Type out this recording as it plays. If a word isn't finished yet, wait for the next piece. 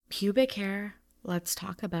pubic hair. Let's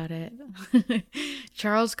talk about it.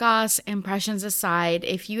 Charles Goss, impressions aside,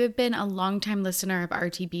 if you have been a longtime listener of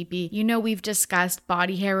RTBP, you know we've discussed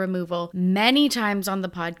body hair removal many times on the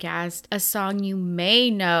podcast. A song you may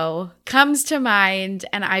know comes to mind,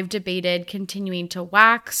 and I've debated continuing to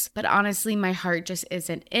wax, but honestly, my heart just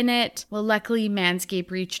isn't in it. Well, luckily, Manscaped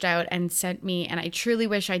reached out and sent me, and I truly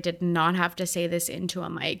wish I did not have to say this into a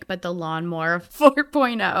mic, but the Lawnmower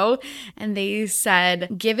 4.0, and they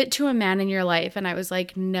said, give it to a man in your life. And I was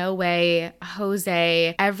like, no way,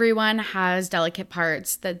 Jose. Everyone has delicate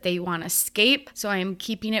parts that they want to escape, so I am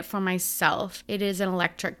keeping it for myself. It is an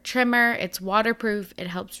electric trimmer. It's waterproof. It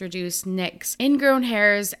helps reduce nicks, ingrown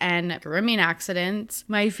hairs, and grooming accidents.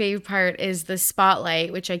 My favorite part is the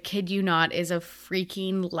spotlight, which I kid you not is a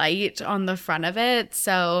freaking light on the front of it,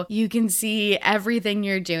 so you can see everything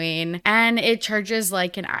you're doing, and it charges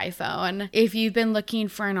like an iPhone. If you've been looking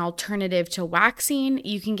for an alternative to waxing,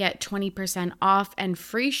 you can get 20% off and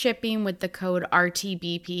free shipping with the code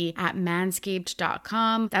RTBP at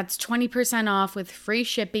manscaped.com. That's 20% off with free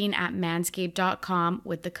shipping at manscaped.com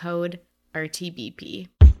with the code RTBP.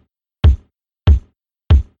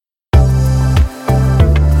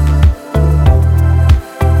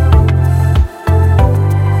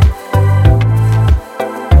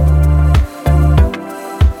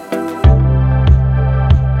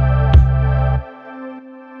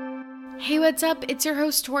 Hey, what's up? It's your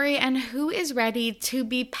host, Tori, and who is ready to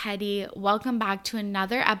be petty? Welcome back to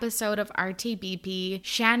another episode of RTBP.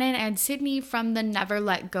 Shannon and Sydney from the Never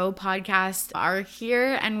Let Go podcast are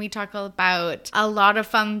here, and we talk about a lot of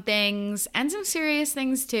fun things and some serious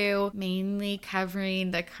things too, mainly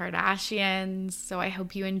covering the Kardashians, so I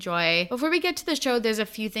hope you enjoy. Before we get to the show, there's a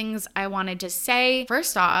few things I wanted to say.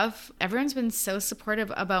 First off, everyone's been so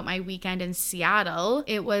supportive about my weekend in Seattle.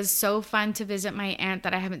 It was so fun to visit my aunt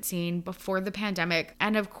that I haven't seen before the pandemic,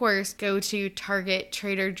 and of course go to Target,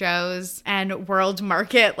 Trader Joe's, and World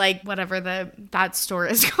Market, like whatever that store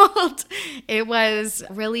is called. It was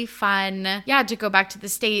really fun, to go back to the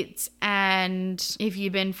States. And if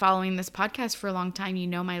you've been following this podcast for a long time, you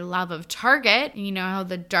know my love of Target. You know how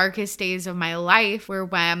the darkest days of my life were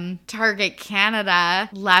when Target Canada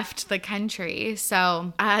left the country.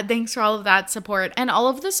 So thanks for all of that support and all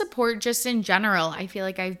of the support just in general. I feel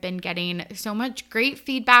like I've been getting so much great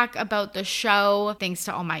feedback about the show, thanks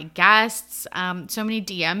to all my guests, so many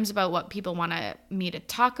DMs about what people want me to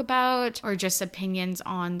talk about, or just opinions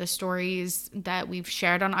on the stories that we've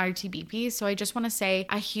shared on RTBP. So I just want to say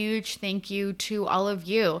a huge thank you to all of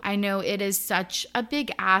you. I know it is such a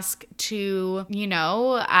big ask to,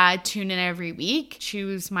 tune in every week,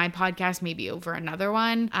 choose my podcast maybe over another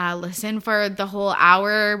one, listen for the whole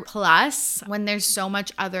hour plus when there's so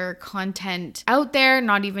much other content out there,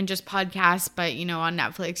 not even just podcasts, but on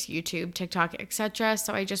Netflix, YouTube, TikTok, etc.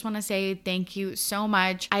 So I just want to say thank you so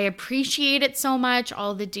much. I appreciate it so much,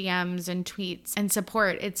 all the DMs and tweets and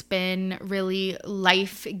support. It's been really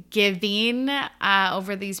life-giving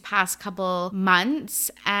over these past couple months,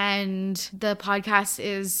 and the podcast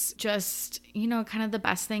is just kind of the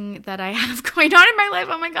best thing that I have going on in my life.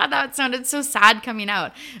 Oh my God, that sounded so sad coming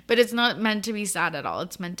out, but it's not meant to be sad at all.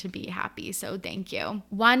 It's meant to be happy. So thank you.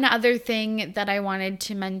 One other thing that I wanted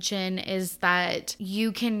to mention is that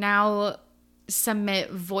you can now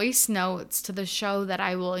submit voice notes to the show that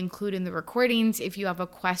I will include in the recordings if you have a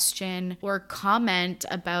question or comment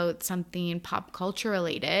about something pop culture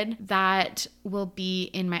related. That will be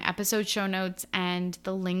in my episode show notes and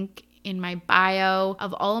the link in my bio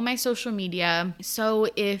of all of my social media. So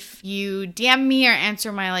if you DM me or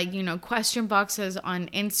answer my question boxes on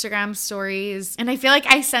Instagram stories, and I feel like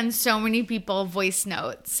I send so many people voice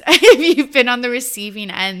notes. If you've been on the receiving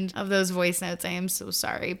end of those voice notes, I am so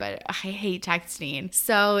sorry, but I hate texting.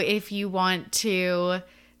 So if you want to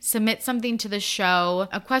submit something to the show,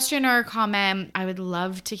 a question or a comment, I would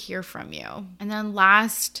love to hear from you. And then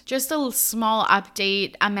last, just a small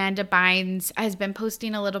update. Amanda Bynes has been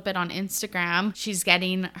posting a little bit on Instagram. She's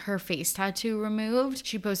getting her face tattoo removed.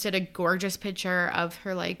 She posted a gorgeous picture of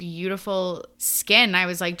her beautiful skin. I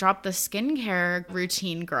was like, drop the skincare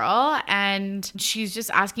routine, girl. And she's just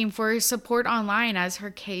asking for support online as her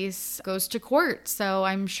case goes to court. So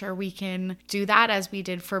I'm sure we can do that as we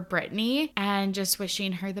did for Brittany, and just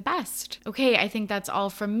wishing her the best. Okay, I think that's all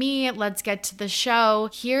from me. Let's get to the show.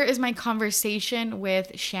 Here is my conversation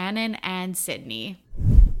with Shannon and Sydney.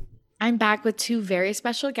 I'm back with two very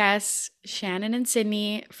special guests, Shannon and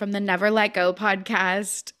Sydney from the Never Let Go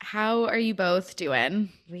podcast. How are you both doing?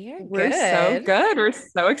 We're so good. We're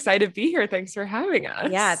so excited to be here. Thanks for having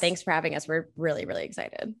us. Yeah, thanks for having us. We're really, really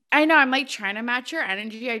excited. I know. I'm like trying to match your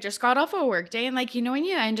energy. I just got off a work day, and like, you know, when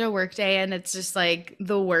you end a work day and it's just like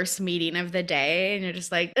the worst meeting of the day and you're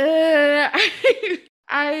just like,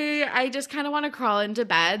 I just kind of want to crawl into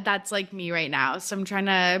bed. That's like me right now. So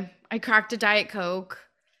I cracked a Diet Coke.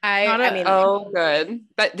 I mean, oh, good.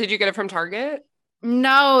 But did you get it from Target?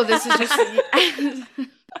 No, this is just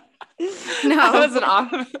no. That was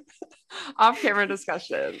an off-camera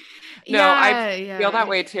discussion. No, I feel that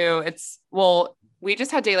way too. We just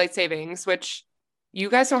had daylight savings, which you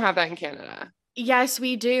guys don't have that in Canada. Yes,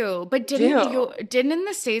 we do. But didn't in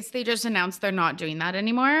the States they just announced they're not doing that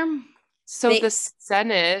anymore? So the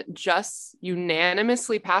Senate just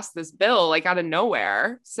unanimously passed this bill, like out of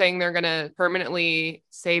nowhere, saying they're going to permanently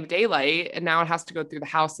save daylight. And now it has to go through the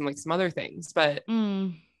House and like some other things. But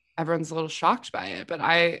everyone's a little shocked by it. But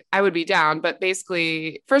I would be down. But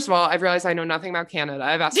basically, first of all, I've realized I know nothing about Canada.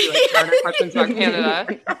 I've asked you like 200 questions about Canada.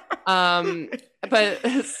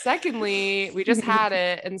 But secondly, we just had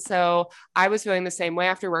it. And so I was feeling the same way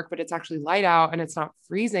after work, but it's actually light out and it's not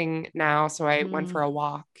freezing now. So I went for a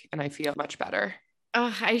walk and I feel much better.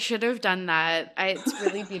 Oh, I should have done that. It's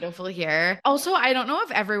really beautiful here. Also, I don't know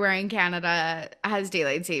if everywhere in Canada has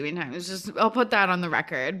daylight saving times. I'll put that on the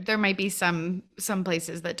record. There might be some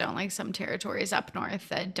places that don't, like some territories up north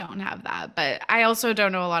that don't have that. But I also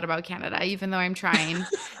don't know a lot about Canada, even though I'm trying.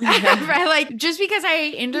 Just because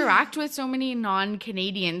I interact with so many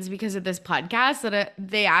non-Canadians because of this podcast that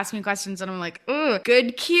they ask me questions and I'm like, oh,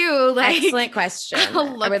 good cue. Like, excellent question.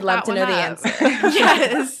 I would love to know the answer.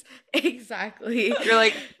 Yes. Exactly. You're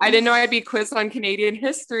like, I didn't know I'd be quizzed on Canadian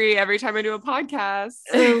history every time I do a podcast.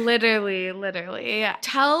 Literally.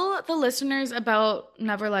 Tell the listeners about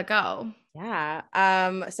Never Let Go.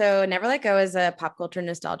 Yeah. So Never Let Go is a pop culture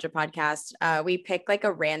nostalgia podcast. We pick like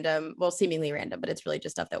a random, well, seemingly random, but it's really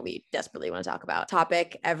just stuff that we desperately want to talk about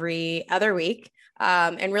topic every other week.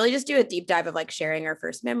 And really just do a deep dive of like sharing our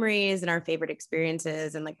first memories and our favorite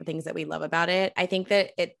experiences and like the things that we love about it. I think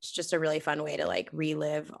that it's just a really fun way to like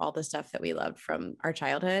relive all the stuff that we loved from our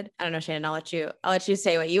childhood. I don't know, Shannon, I'll let you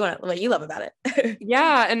say what you love about it.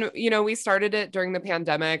 Yeah. And, we started it during the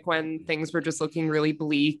pandemic when things were just looking really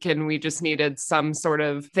bleak and we just needed some sort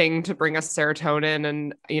of thing to bring us serotonin.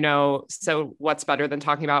 And, so what's better than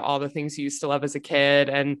talking about all the things you used to love as a kid?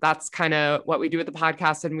 And that's kind of what we do with the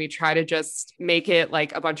podcast. And we try to just make it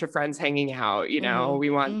like a bunch of friends hanging out. We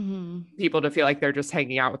want people to feel like they're just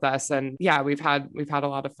hanging out with us. And yeah, we've had a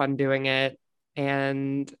lot of fun doing it.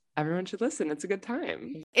 And everyone should listen. It's a good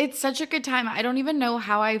time. It's such a good time. I don't even know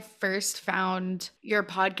how I first found your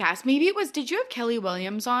podcast. Maybe did you have Kelly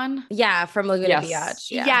Williams on? Yeah, from Laguna Beach.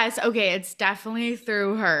 Yeah. Yes. Okay. It's definitely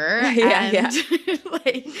through her. Yeah.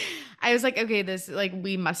 I was like, okay, this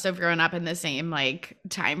we must have grown up in the same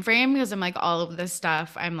time frame because I'm like all of this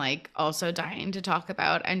stuff I'm like also dying to talk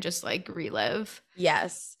about and just relive.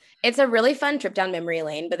 Yes. It's a really fun trip down memory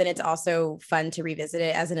lane, but then it's also fun to revisit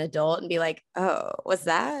it as an adult and be like, oh, was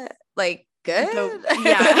that good?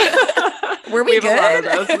 Yeah. Were we good? A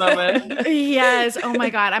lot of those moments. Yes. Oh my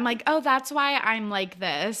God. I'm like, oh, that's why I'm like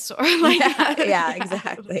this. Or yeah,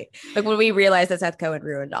 exactly. Like when we realized that Seth Cohen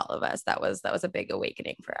ruined all of us, that was a big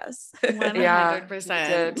awakening for us.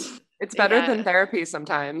 100%. It's better than therapy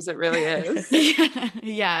sometimes. It really is.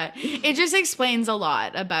 Yeah. It just explains a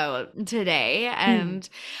lot about today. And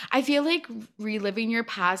I feel like reliving your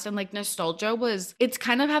past and nostalgia it's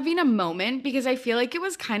kind of having a moment because I feel like it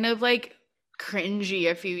was kind of cringy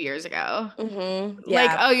a few years ago.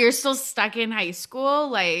 Yeah. Oh, you're still stuck in high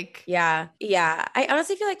school? Yeah. I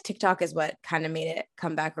honestly feel like TikTok is what kind of made it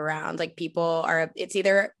come back around. It's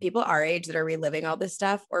either people our age that are reliving all this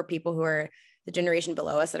stuff or people who are the generation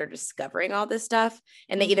below us that are discovering all this stuff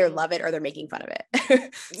and they either love it or they're making fun of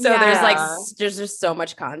it. So there's just so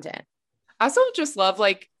much content. I also just love,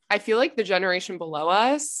 I feel like the generation below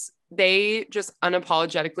us, they just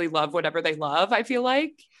unapologetically love whatever they love, I feel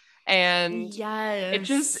like. And it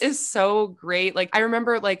just is so great. I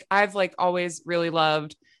remember I've always really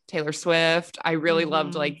loved Taylor Swift. I really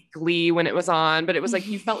loved Glee when it was on, but it was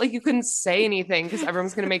you felt like you couldn't say anything because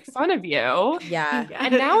everyone's going to make fun of you. Yeah.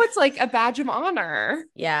 And now it's a badge of honor.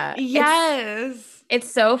 Yeah. Yes. It's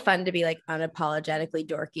so fun to be like unapologetically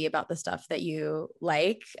dorky about the stuff that you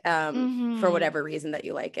like, for whatever reason that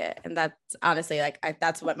you like it. And that's honestly like,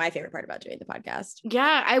 that's what my favorite part about doing the podcast.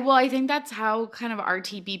 Yeah, I think that's how kind of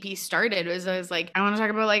RTBP started. Was I was like, I want to talk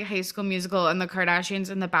about like High School Musical and the Kardashians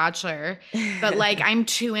and The Bachelor, but like I'm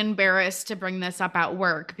too embarrassed to bring this up at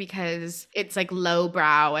work because it's like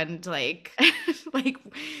lowbrow and like like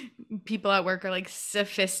people at work are like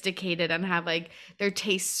sophisticated and have like their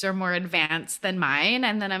tastes are more advanced than mine.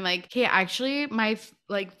 And then I'm like, hey, actually my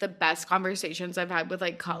like the best conversations I've had with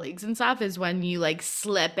like colleagues and stuff is when you like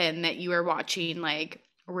slip in that you were watching like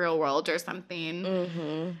Real World or something,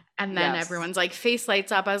 and then everyone's like face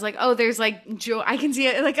lights up. I was like, oh, there's like joy. I can see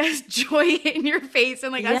it like a joy in your face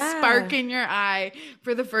and like a spark in your eye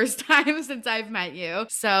for the first time since I've met you.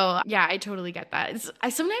 So yeah, I totally get that.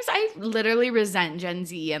 Sometimes I literally resent Gen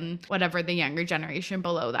Z and whatever the younger generation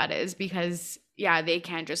below that is, because yeah, they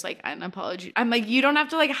can't just like unapology. I'm like, you don't have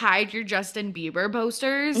to like hide your Justin Bieber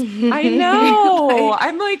posters. I know.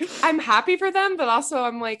 I'm happy for them, but also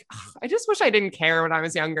I'm like, I just wish I didn't care when I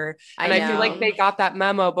was younger. And I feel like they got that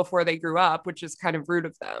memo before they grew up, which is kind of rude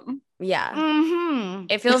of them. Yeah.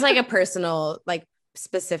 It feels like a personal, like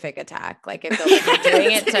specific attack. Like it feels like you're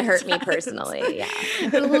doing it to hurt me personally. Yeah.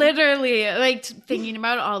 Literally, like thinking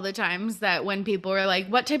about all the times that when people were like,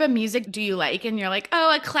 what type of music do you like? And you're like,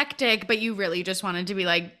 oh, eclectic, but you really just wanted to be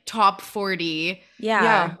like top 40.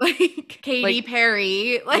 Yeah. Like Katy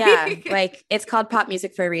Perry. Like it's called pop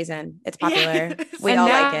music for a reason. It's popular. Yes. We all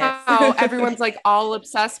like it. Everyone's like all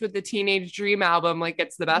obsessed with the Teenage Dream album. Like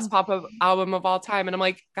it's the best pop album of all time. And I'm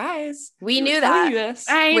like, guys, we knew that.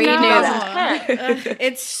 I we know. knew that.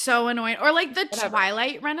 It's so annoying. Or like the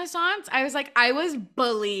Twilight Renaissance. I was like, I was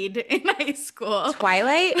bullied in high school.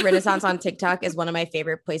 Twilight Renaissance on TikTok is one of my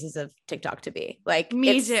favorite places of TikTok to be. Like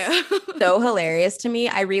me too. So hilarious to me.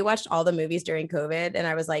 I rewatched all the movies during COVID and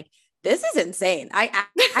I was like, this is insane. I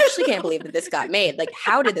actually can't believe that this got made. Like,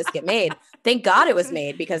 how did this get made? Thank God it was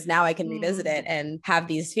made, because now I can revisit it and have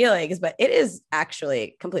these feelings, but it is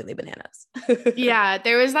actually completely bananas. Yeah.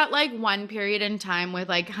 There was that like one period in time with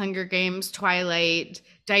like Hunger Games, Twilight,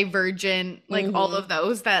 Divergent, like all of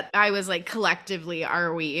those that I was like, collectively,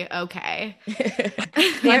 are we okay?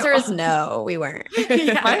 The answer is no, we weren't.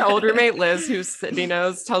 My old roommate Liz, who Sydney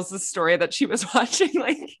knows, tells the story that she was watching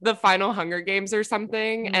like the final Hunger Games or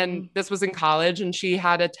something. And this was in college and she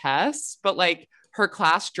had a test, but like her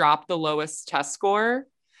class dropped the lowest test score.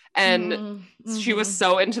 And she was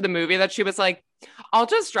so into the movie that she was like, I'll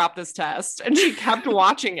just drop this test. And she kept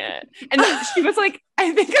watching it. And she was like,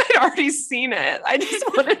 I think I'd already seen it. I just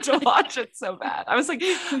wanted to watch it so bad. I was like,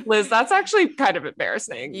 Liz, that's actually kind of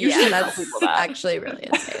embarrassing. That's actually really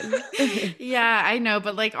insane. Yeah, I know.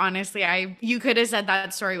 But like, honestly, you could have said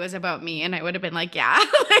that story was about me and I would have been like, yeah.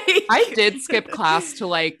 I did skip class to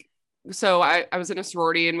like, so I was in a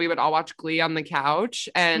sorority and we would all watch Glee on the couch,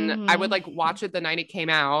 and I would like watch it the night it came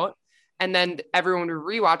out, and then everyone would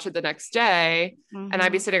rewatch it the next day, and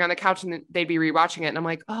I'd be sitting on the couch and they'd be rewatching it, and I'm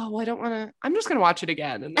like, oh, well, I don't want to, I'm just going to watch it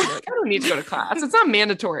again. And they're like, I don't need to go to class. It's not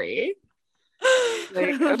mandatory.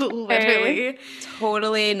 Like, literally.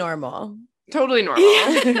 Totally normal. Totally normal.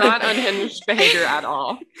 Not unhinged behavior at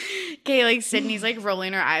all. Okay, like Sydney's like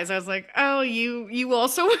rolling her eyes. I was like, oh, you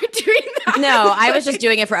also were doing that? No, I was just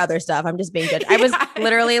doing it for other stuff. I'm just being judged. I was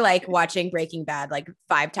literally like watching Breaking Bad like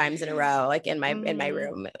 5 times in a row, like in my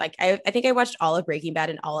room. Like I think I watched all of Breaking Bad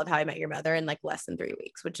and all of How I Met Your Mother in like less than 3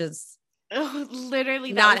 weeks, which is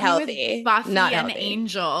literally not healthy. Buffy not and healthy.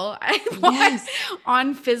 Angel. I watched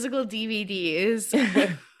on physical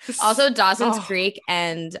DVDs. Also Dawson's Creek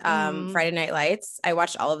and Friday Night Lights. I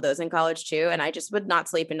watched all of those in college too, and I just would not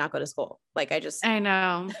sleep and not go to school. Like I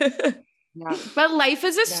know. Yeah. But life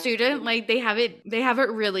as a student, like they have it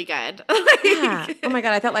really good. Yeah. Oh my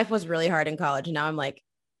God, I thought life was really hard in college, and now I'm like,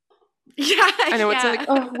 yeah, I know. It's like,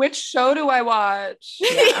 oh, which show do I watch?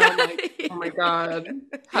 Yeah. I'm like, oh my God, do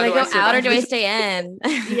I go out or do I stay in?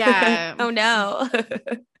 Yeah. Oh no.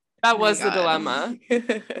 That was the dilemma.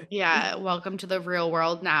 Yeah. Welcome to the real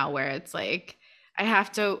world now, where it's like I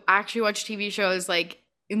have to actually watch TV shows like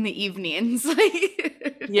in the evenings.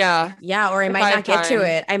 Yeah. Or I might not get to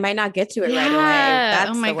it. I might not get to it right away.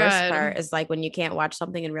 That's the worst God. part, is like when you can't watch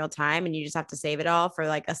something in real time and you just have to save it all for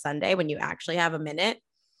like a Sunday when you actually have a minute.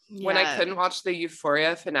 When I couldn't watch the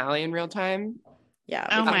Euphoria finale in real time. Yeah.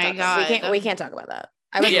 Oh my God. We can't talk about that.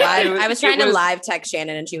 I was trying to live text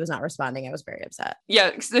Shannon and she was not responding. I was very upset.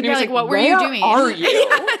 Yeah. Then he was like, what were you doing? Are you?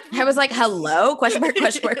 I was like, hello? Question mark.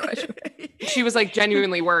 she was like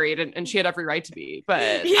genuinely worried, and she had every right to be.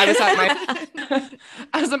 But Yeah.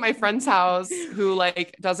 I was at my friend's house who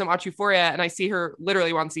like doesn't watch Euphoria, and I see her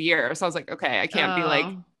literally once a year. So I was like, okay, I can't be like,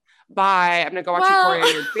 bye, I'm gonna go watch Euphoria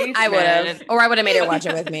in your basement. I would have, or I would have made her watch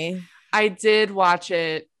it with me. I did watch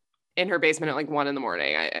it in her basement at like 1 a.m.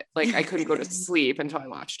 I couldn't go to sleep until I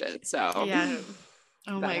watched it. So yeah.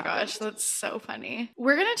 Oh my happened. gosh, that's so funny.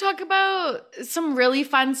 We're going to talk about some really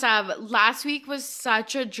fun stuff. Last week was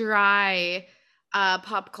such a dry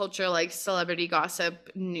pop culture, like celebrity gossip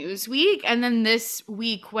news week. And then this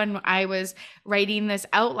week when I was writing this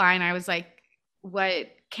outline, I was like, what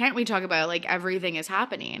can't we talk about? Like everything is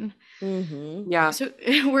happening. Mm-hmm. yeah. So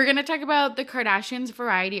we're going to talk about the Kardashians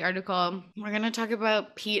Variety article. We're going to talk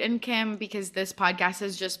about Pete and Kim because this podcast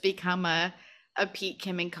has just become a Pete,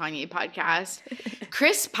 Kim, and Kanye podcast.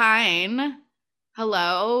 Chris Pine,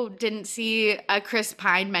 hello. Didn't see a Chris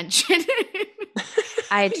Pine mention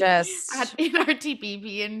I just in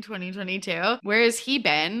RTBP in 2022. Where has he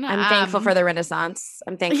been? I'm thankful for the Renaissance.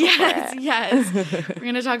 I'm thankful Yes, for it. yes. We're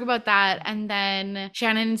going to talk about that. And then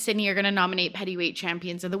Shannon and Sydney are going to nominate Pettyweight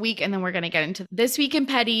Champions of the Week. And then we're going to get into This Week in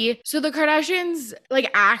Petty. So the Kardashians like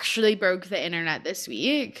actually broke the internet this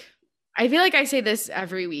week. I feel like I say this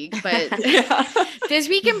every week, but this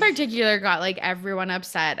week in particular got like everyone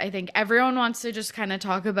upset. I think everyone wants to just kind of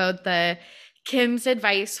talk about the Kim's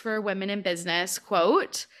advice for women in business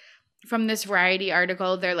quote from this Variety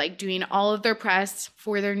article. They're like doing all of their press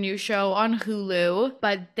for their new show on Hulu,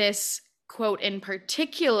 but this quote in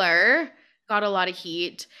particular got a lot of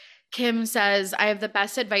heat. Kim says, I have the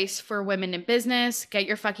best advice for women in business. Get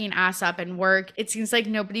your fucking ass up and work. It seems like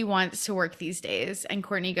nobody wants to work these days. And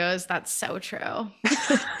Courtney goes, that's so true.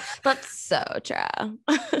 That's so true.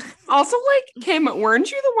 Also, like, Kim,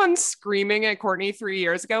 weren't you the one screaming at Courtney 3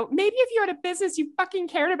 years ago? Maybe if you had a business you fucking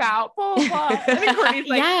cared about, blah, blah. And then Courtney's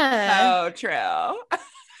like, Yeah. so true.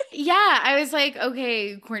 Yeah, I was like,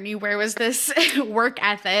 okay, Courtney, where was this work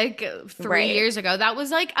ethic 3 Right. years ago? That was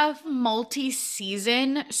like a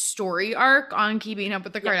multi-season story arc on Keeping Up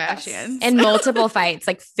with the Yes. Kardashians. And multiple fights,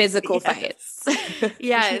 like physical Yes. fights.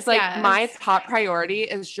 yes, She's like, yes. my top priority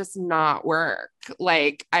is just not work.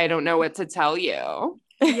 Like, I don't know what to tell you. Yeah.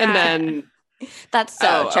 And then, That's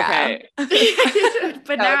so true. okay. But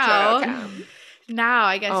So now, true, Kim. now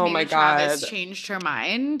I guess Oh maybe my Travis God. changed her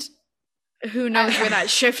mind. Who knows where that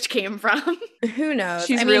shift came from? Who knows?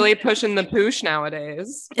 She's I mean, really pushing the poosh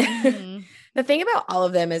nowadays. Mhm. the thing about all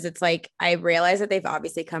of them is it's like I realize that they've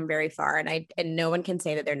obviously come very far, and no one can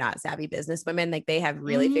say that they're not savvy business women. Like they have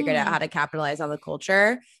really figured out how to capitalize on the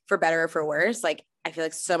culture for better or for worse. Like I feel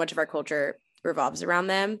like so much of our culture revolves around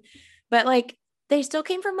them, but like they still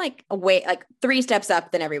came from like a way like 3 steps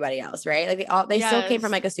up than everybody else, right? Like they still came from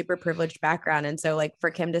Yes. like a super privileged background, and so like for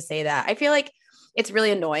Kim to say that, I feel like it's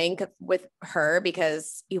really annoying with her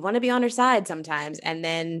because you want to be on her side sometimes. And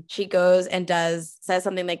then she goes and says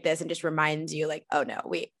something like this and just reminds you like, oh no,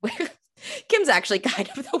 wait, Kim's actually kind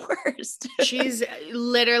of the worst. She's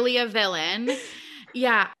literally a villain.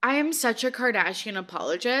 Yeah, I am such a Kardashian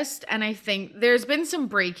apologist. And I think there's been some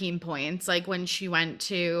breaking points, like when she went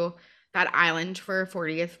to that island for her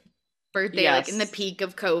 40th birthday, like in the Yes. peak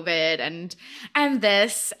of COVID and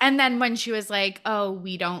this. And then when she was like, oh,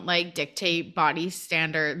 we don't like dictate body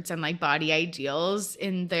standards and like body ideals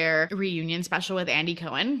in their reunion special with Andy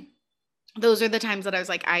Cohen. Those are the times that I was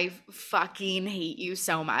like, I fucking hate you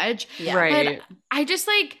so much. Yeah. Right. I just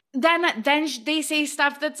like then they say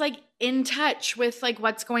stuff that's like in touch with like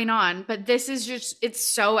what's going on, but this is just it's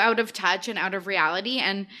so out of touch and out of reality.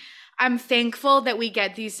 And I'm thankful that we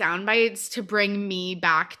get these sound bites to bring me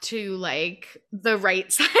back to like the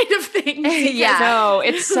right side of things. Yeah. No,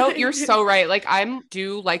 it's so you're so right. Like I'm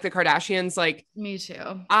do like the Kardashians. Like Me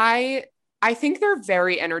too. I think they're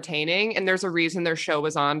very entertaining, and there's a reason their show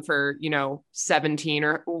was on for 17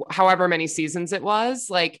 or however many seasons it was.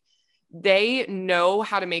 Like they know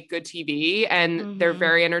how to make good TV, and they're Mhm.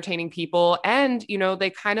 very entertaining people, and they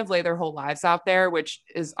kind of lay their whole lives out there, which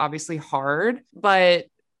is obviously hard, but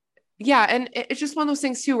yeah. And it's just one of those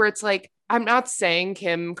things too where it's like I'm not saying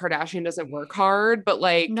Kim Kardashian doesn't work hard, but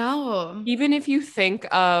like No. even if you think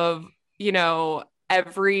of,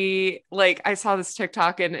 every, like I saw this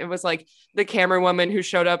TikTok and it was like the camera woman who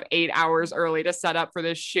showed up 8 hours early to set up for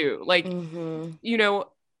this shoot. Like, Mhm.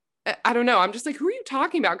 I don't know. I'm just like, who are you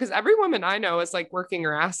talking about? Because every woman I know is like working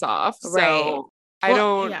her ass off. Right. So I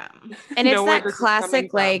Well, don't Yeah. And it's know where that this is coming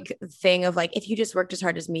classic from. like thing of like, if you just worked as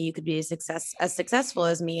hard as me, you could be as successful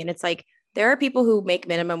as me. And it's like, there are people who make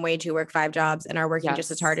minimum wage who work 5 jobs and are working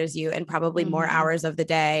just as hard as you and probably more hours of the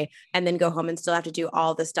day, and then go home and still have to do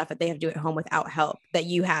all the stuff that they have to do at home without help that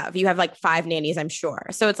you have. You have like 5 nannies, I'm sure.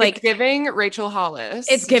 So it's like giving Rachel Hollis.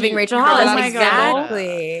 It's giving Rachel Hollis. Oh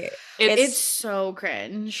Exactly. It's so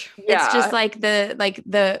cringe. Yeah. It's just like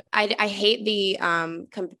I hate the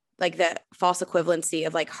like the false equivalency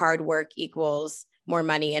of like hard work equals more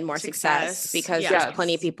money and more success because there's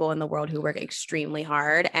plenty of people in the world who work extremely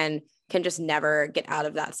hard and can just never get out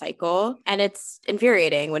of that cycle. And it's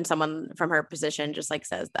infuriating when someone from her position just like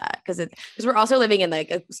says that, because we're also living in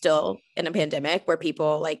like still in a pandemic where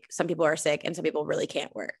people like some people are sick and some people really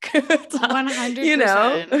can't work. 100%. You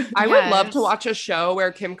know, I would love to watch a show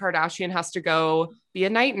where Kim Kardashian has to go be a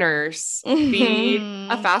night nurse, be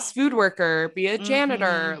a fast food worker, be a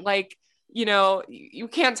janitor. Like, you know, you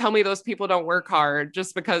can't tell me those people don't work hard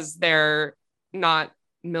just because they're not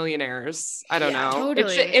millionaires. I don't know.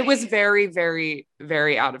 Totally. It was very, very,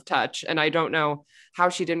 very out of touch. And I don't know how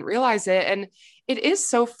she didn't realize it. And it is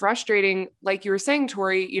so frustrating. Like you were saying,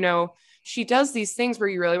 Tori, you know, she does these things where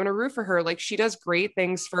you really want to root for her. Like she does great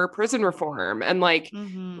things for prison reform and like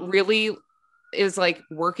really is like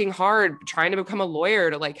working hard, trying to become a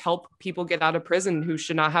lawyer to like help people get out of prison who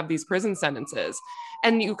should not have these prison sentences.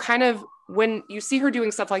 And you kind of, when you see her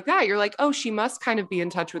doing stuff like that, you're like, oh, she must kind of be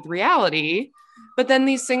in touch with reality. But then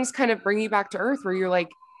these things kind of bring you back to earth where you're like,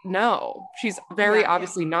 no, she's very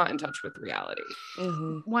obviously not in touch with reality.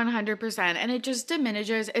 100%. And it just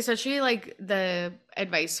diminishes, especially like the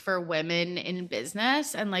advice for women in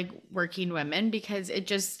business and like working women, because it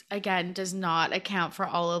just, again, does not account for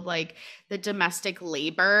all of like the domestic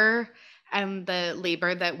labor and the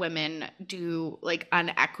labor that women do like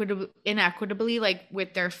inequitably like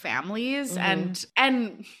with their families.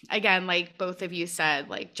 And again, like both of you said,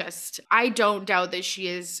 like just I don't doubt that she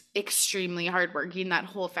is extremely hardworking. That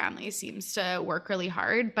whole family seems to work really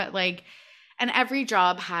hard, but like, and every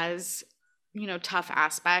job has, you know, tough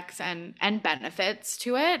aspects and benefits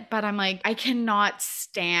to it. But I'm like, I cannot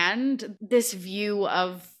stand this view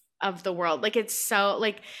of the world. Like it's so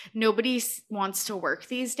like nobody wants to work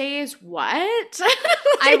these days. What?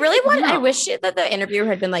 I really want, I wish that the interviewer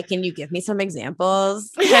had been like, can you give me some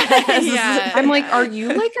examples? I'm like, are you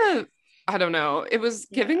like I don't know. It was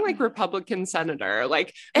giving like Republican senator,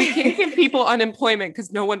 like we can't give people unemployment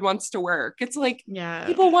because no one wants to work. It's like,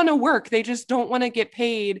 people want to work. They just don't want to get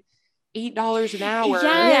paid $8 an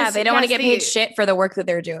hour. They don't want to get paid shit for the work that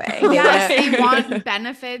they're doing. They want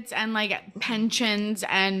benefits and like pensions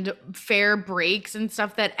and fair breaks and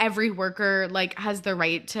stuff that every worker like has the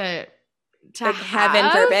right to like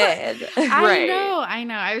heaven forbid. I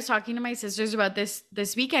know. I was talking to my sisters about this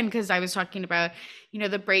weekend because I was talking about, you know,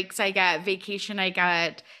 the breaks I get, vacation I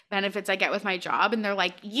get, benefits I get with my job. And they're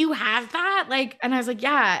like, you have that? Like, and I was like,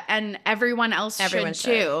 yeah. And everyone should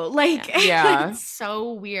too. Like, it's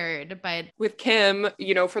so weird. But with Kim,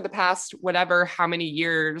 you know, for the past whatever, how many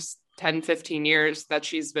years, 10, 15 years that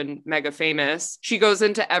she's been mega famous, she goes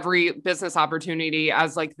into every business opportunity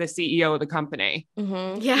as like the CEO of the company. You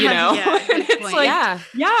know, it's like,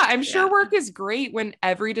 I'm sure work is great when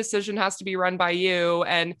every decision has to be run by you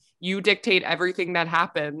and you dictate everything that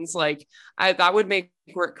happens. Like that would make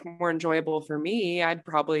work more enjoyable for me. I'd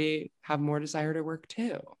probably have more desire to work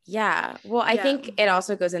too. Yeah. Well, I think it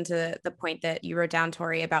also goes into the point that you wrote down,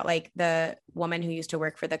 Tori, about like the woman who used to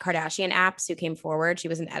work for the Kardashian apps who came forward. She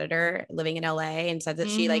was an editor living in LA and said that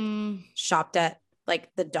she like shopped at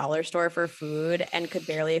like the dollar store for food and could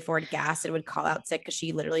barely afford gas and would call out sick because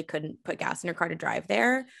she literally couldn't put gas in her car to drive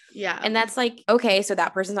there. And that's like, okay, so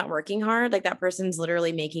that person's not working hard. Like that person's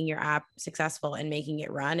literally making your app successful and making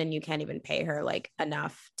it run, and you can't even pay her like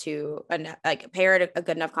enough to like pay her a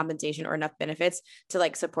good enough compensation or enough benefits to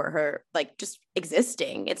like support her like just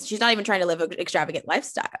existing. She's not even trying to live an extravagant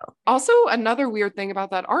lifestyle. Also, another weird thing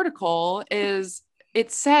about that article is it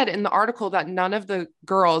said in the article that none of the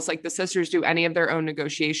girls, like the sisters, do any of their own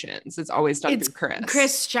negotiations. It's always done through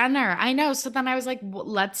Kris Jenner. I know. So then I was like,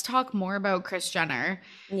 let's talk more about Kris Jenner.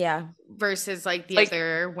 Versus like the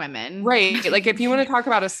other women. Right. Like if you want to talk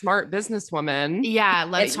about a smart businesswoman.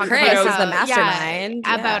 Let's talk Kris about the mastermind.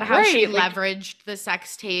 About how she leveraged the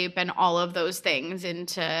sex tape and all of those things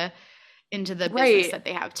into the business that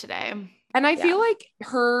they have today. And I feel like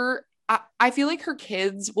her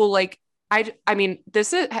kids will like, I mean,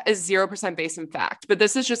 this is 0% based in fact, but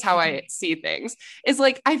this is just how I see things. Is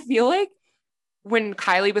like, I feel like when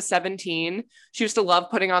Kylie was 17, she used to love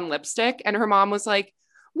putting on lipstick, and her mom was like,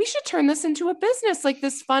 we should turn this into a business, like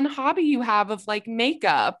this fun hobby you have of like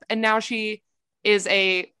makeup. And now she is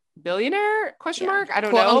a billionaire ? I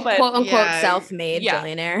don't know, but quote unquote self-made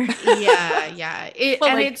billionaire.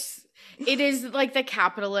 It is like the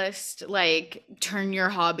capitalist, like turn your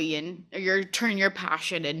hobby and turn your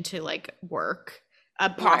passion into like work, a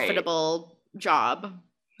profitable job.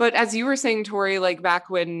 But as you were saying, Tori, like back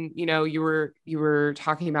when, you were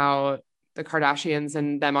talking about the Kardashians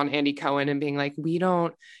and them on Andy Cohen and being like, we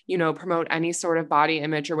don't, promote any sort of body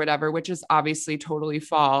image or whatever, which is obviously totally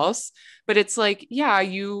false. But it's like, yeah,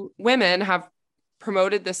 you women have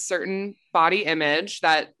promoted this certain body image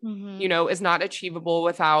that, is not achievable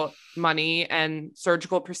without money and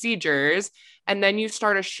surgical procedures. And then you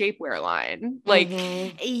start a shapewear line. Like,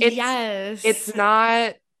 it's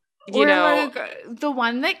not, like the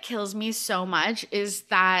one that kills me so much is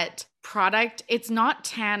that product. It's not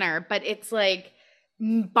tanner, but it's like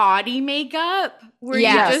body makeup where you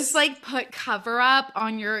just like put cover up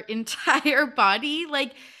on your entire body.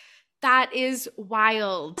 Like, that is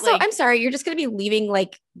wild. So I'm sorry, you're just going to be leaving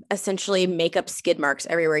like essentially makeup skid marks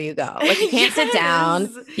everywhere you go. Like you can't sit down.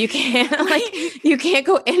 You can't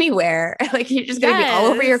go anywhere. Like you're just going to be all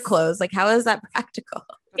over your clothes. Like how is that practical?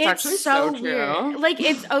 It's so weird. Like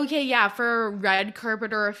it's okay. Yeah. For a red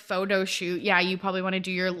carpet or a photo shoot. Yeah. You probably want to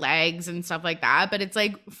do your legs and stuff like that. But it's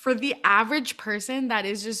like for the average person, that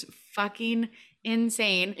is just fucking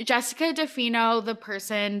insane. Jessica DeFino, the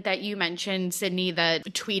person that you mentioned, Sydney, that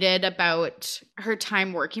tweeted about her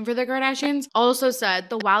time working for the Kardashians, also said,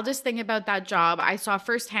 the wildest thing about that job, I saw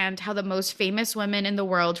firsthand how the most famous women in the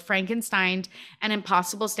world, Frankenstein, an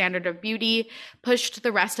impossible standard of beauty, pushed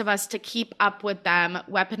the rest of us to keep up with them,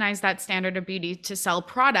 weaponized that standard of beauty to sell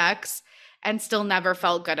products, and still never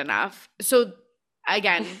felt good enough. So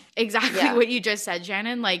again, exactly what you just said,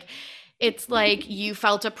 Shannon. Like, it's like you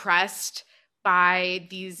felt oppressed by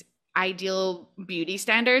these ideal beauty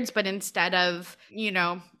standards, but instead of,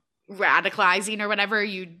 radicalizing or whatever,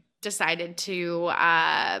 you decided to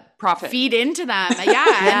feed into them. And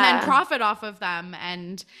then profit off of them.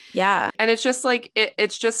 And it's just like,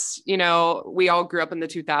 it's just, we all grew up in the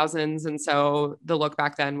 2000s. And so the look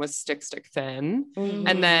back then was stick thin. Mm-hmm.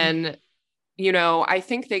 And then, I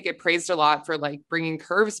think they get praised a lot for like bringing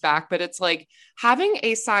curves back, but it's like having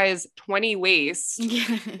a size 20 waist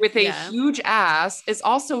with a huge ass is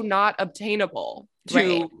also not obtainable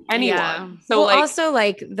to anyone. Yeah. So also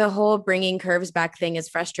like the whole bringing curves back thing is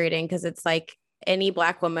frustrating because it's like any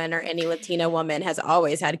Black woman or any Latina woman has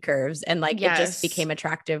always had curves and like it just became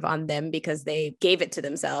attractive on them because they gave it to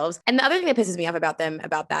themselves. And the other thing that pisses me off about them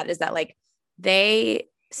about that is that like they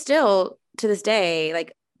still to this day,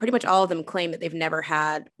 like pretty much all of them claim that they've never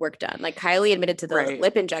had work done. Like Kylie admitted to the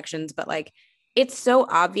lip injections, but like it's so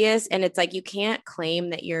obvious. And it's like, you can't claim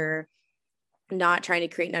that you're not trying to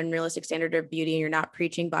create an unrealistic standard of beauty and you're not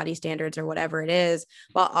preaching body standards or whatever it is,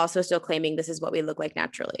 while also still claiming this is what we look like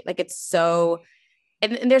naturally. Like it's so,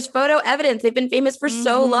 and there's photo evidence. They've been famous for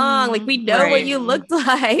so long. Like we know what you looked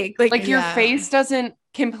like. Like your face doesn't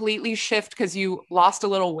completely shift because you lost a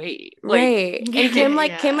little weight. Like, and Kim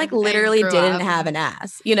literally didn't have an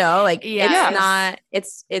ass, like it's not,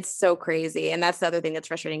 it's so crazy. And that's the other thing that's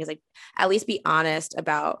frustrating is like, at least be honest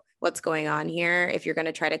about what's going on here. If you're going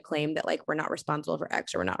to try to claim that like, we're not responsible for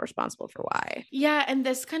X or we're not responsible for Y. Yeah. And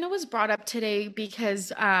this kind of was brought up today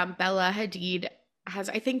because Bella Hadid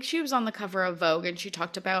I think she was on the cover of Vogue and she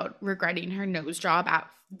talked about regretting her nose job at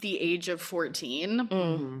the age of 14.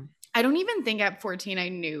 Mm-hmm. I don't even think at 14 I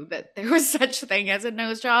knew that there was such a thing as a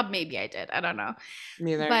nose job. Maybe I did. I don't know.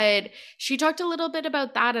 Neither. But she talked a little bit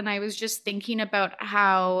about that. And I was just thinking about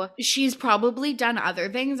how she's probably done other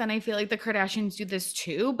things. And I feel like the Kardashians do this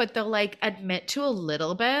too. But they'll like admit to a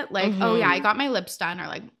little bit like, oh yeah, I got my lips done. Or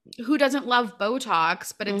like, who doesn't love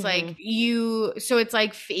Botox? But it's like so it's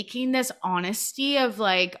like faking this honesty of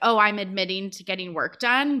like, oh, I'm admitting to getting work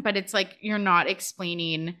done. But it's like, you're not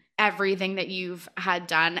explaining everything that you've had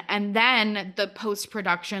done, and then the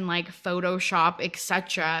post-production like Photoshop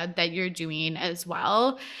etc that you're doing as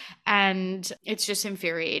well, and it's just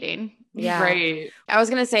infuriating. Yeah. Right. I was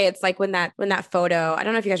going to say, it's like when that photo, I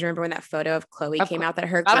don't know if you guys remember when that photo of Khloe came out that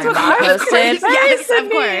her grandma posted. Yes,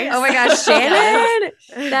 of course. Oh my gosh, Shannon.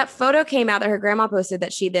 That photo came out that her grandma posted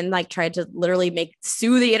that she then like tried to literally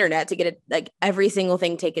sue the internet to get it like every single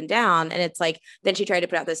thing taken down. And it's like, then she tried to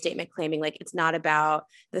put out this statement claiming like, it's not about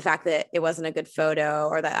the fact that it wasn't a good photo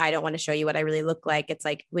or that I don't want to show you what I really look like. It's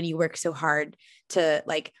like when you work so hard to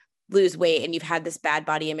like lose weight and you've had this bad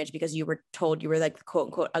body image because you were told you were like the quote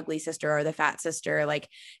unquote ugly sister or the fat sister, like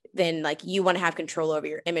then like you want to have control over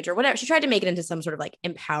your image or whatever. She tried to make it into some sort of like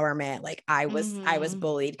empowerment, like I was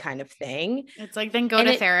bullied kind of thing. It's like, then go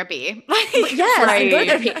to therapy. Yes, go to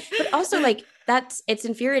therapy. But also like it's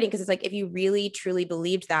infuriating because it's like, if you really truly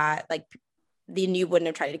believed that, like then you wouldn't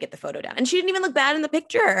have tried to get the photo down. And she didn't even look bad in the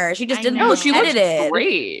picture. She just didn't know. look She looked edited.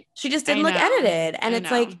 great. She just didn't look edited. And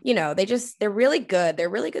it's like, you know, they're really good. They're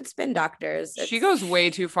really good spin doctors. She goes way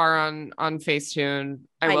too far on Facetune.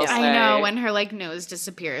 I will say. I know, when her like nose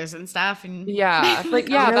disappears and stuff. And yeah, like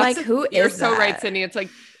yeah, that's like, who is you're so that? right, Sydney. It's like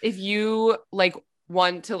if you like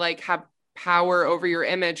want to like have power over your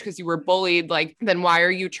image because you were bullied, like then why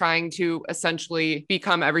are you trying to essentially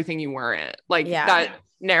become everything you weren't? Like that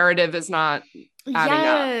narrative is not adding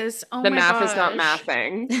up. Oh the my math gosh. is not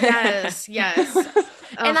mathing. Yes.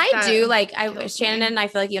 And I do like, Shannon, I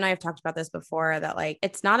feel like you and I have talked about this before, that like,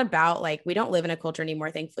 it's not about like, we don't live in a culture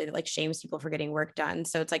anymore, thankfully, that like shames people for getting work done.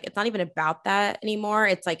 So it's like, it's not even about that anymore.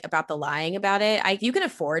 It's like about the lying about it. You can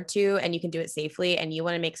afford to, and you can do it safely, and you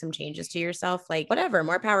want to make some changes to yourself, like whatever,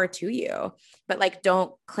 more power to you. But like,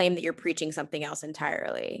 don't claim that you're preaching something else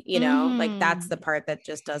entirely, you know, like that's the part that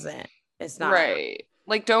just doesn't, it's not right.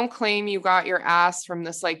 Like, don't claim you got your ass from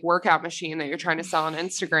this like workout machine that you're trying to sell on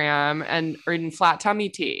Instagram or in flat tummy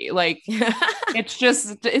tea. Like, it's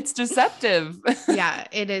deceptive. Yeah,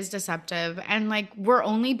 it is deceptive. And like, we're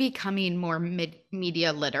only becoming more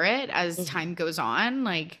media literate as time goes on.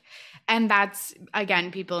 Like, and that's, again,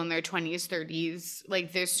 people in their 20s, 30s.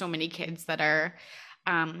 Like, there's so many kids that are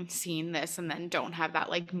seeing this and then don't have that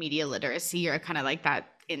like media literacy or kind of like that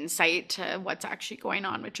insight to what's actually going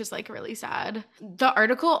on, which is like really sad. The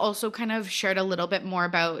article also kind of shared a little bit more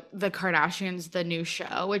about the Kardashians, the new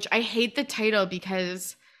show, which I hate the title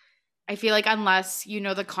because I feel like unless you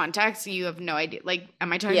know the context, you have no idea. Like,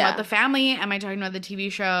 am I talking about the family? Am I talking about the TV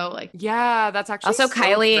show? Like, yeah, that's actually also so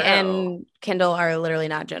Kylie true. And Kendall are literally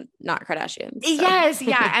not Kardashians. So. Yes,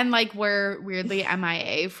 yeah, and like we're weirdly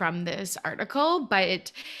MIA from this article, but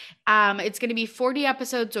it's going to be 40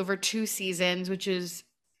 episodes over 2 seasons, which is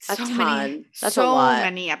so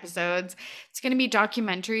many episodes. It's going to be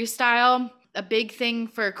documentary style. A big thing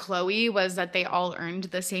for Chloe was that they all earned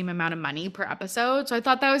the same amount of money per episode. So I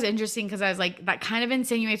thought that was interesting because I was like, that kind of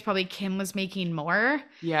insinuates probably Kim was making more.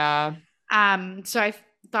 Yeah. So I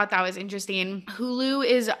thought that was interesting. Hulu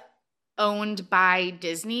is owned by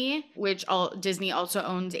Disney, which Disney also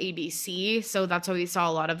owns ABC. So that's why we saw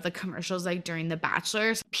a lot of the commercials like during The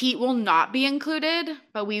Bachelor. Pete will not be included,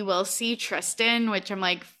 but we will see Tristan, which I'm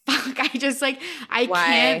like, fuck,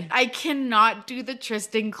 I cannot do the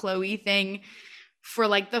Tristan Chloe thing for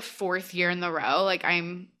like the 4th year in the row. Like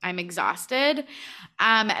I'm exhausted.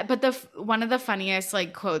 But one of the funniest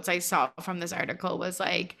like quotes I saw from this article was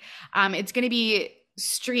like, it's going to be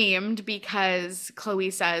streamed because Chloe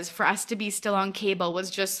says for us to be still on cable was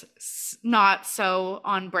just not so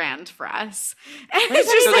on brand for us. And what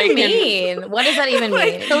does that even mean? What does that even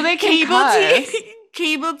mean? So they can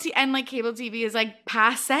cable TV is like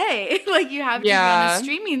passe. Like you have to be on a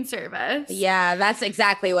streaming service. Yeah, that's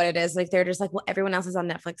exactly what it is. Like they're just like, well, everyone else is on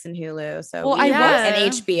Netflix and Hulu, so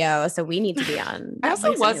and HBO, so we need to be on. I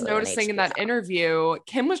also was noticing in that interview,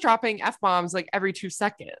 Kim was dropping F-bombs like every 2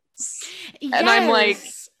 seconds. Yes. And I'm like,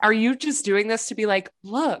 are you just doing this to be like,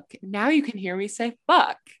 look, now you can hear me say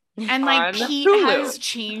fuck? And like Pete has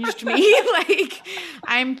changed me. Like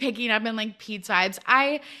I'm picking up in like Pete's vibes.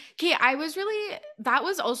 That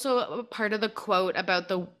was also a part of the quote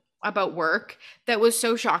about work that was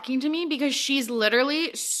so shocking to me because she's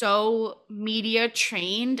literally so media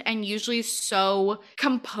trained and usually so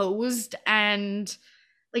composed, and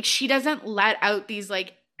like she doesn't let out these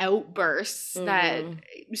like outbursts that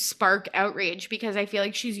spark outrage, because I feel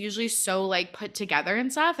like she's usually so like put together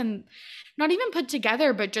and stuff, and not even put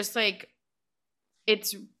together, but just like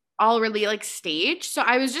it's all really like staged. So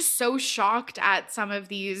I was just so shocked at some of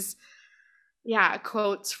these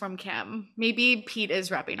quotes from Kim. Maybe Pete is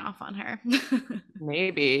rubbing off on her.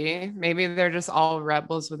 Maybe they're just all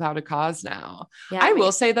rebels without a cause now. I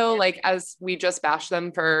will say though, like as we just bashed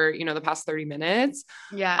them for, the past 30 minutes,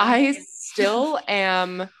 I still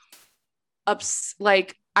am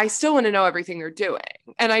I still want to know everything they're doing.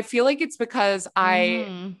 And I feel like it's because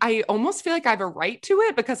I almost feel like I have a right to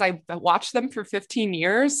it because I've watched them for 15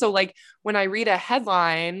 years. So like when I read a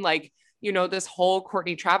headline, like, this whole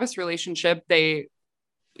Kourtney Travis relationship, they,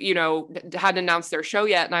 hadn't announced their show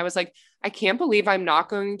yet. And I was like, I can't believe I'm not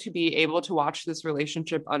going to be able to watch this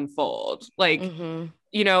relationship unfold. Like,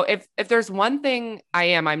 if there's one thing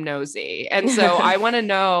I'm nosy. And so I want to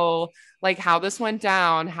know like how this went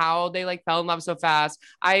down, how they like fell in love so fast.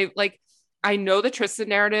 I know the Tristan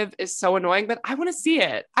narrative is so annoying, but I want to see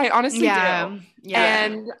it. I honestly do. Yeah.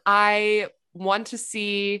 And I want to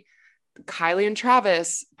see Kylie and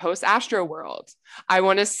Travis post Astro World. I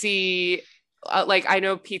want to see like I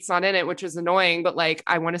know Pete's not in it, which is annoying, but like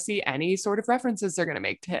I want to see any sort of references they're going to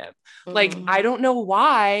make to him. Like I don't know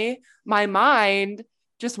why my mind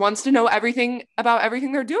just wants to know everything about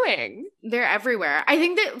everything they're doing. They're everywhere. I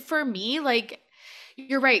think that for me, like,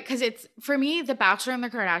 you're right, because it's, for me, The Bachelor and the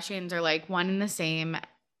Kardashians are like one and the same.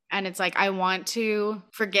 And it's like, I want to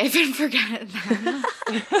forgive and forget them,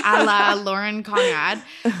 a la Lauren Conrad.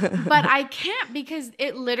 But I can't, because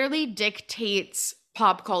it literally dictates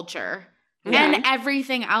pop culture and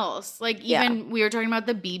everything else. Like, even we were talking about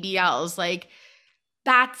the BBLs, like,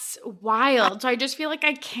 that's wild. So I just feel like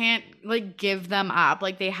I can't like give them up.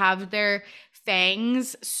 Like they have their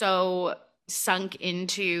fangs so sunk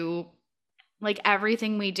into like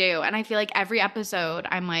everything we do. And I feel like every episode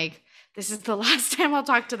I'm like, this is the last time I'll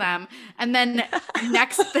talk to them. And then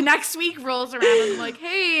the next week rolls around and I'm like,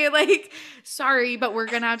 hey, like, sorry, but we're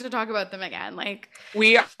going to have to talk about them again. Like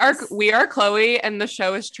we are Chloe and the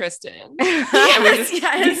show is Tristan.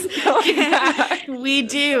 Yes. We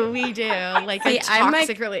do. Like a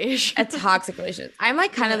toxic relationship. A toxic relationship. I'm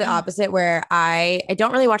like kind of the opposite where I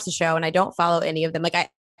don't really watch the show and I don't follow any of them. Like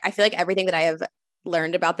I feel like everything that I have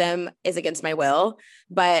learned about them is against my will,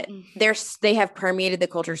 but they have permeated the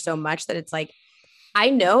culture so much that it's like,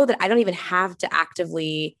 I know that I don't even have to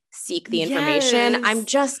actively seek the information. Yes. I'm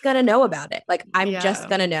just going to know about it. Like I'm just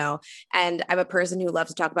going to know. And I'm a person who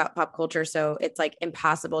loves to talk about pop culture. So it's like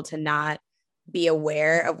impossible to not be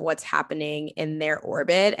aware of what's happening in their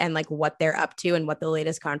orbit and like what they're up to and what the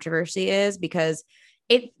latest controversy is, because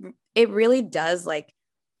it really does, like,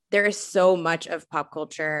 there is so much of pop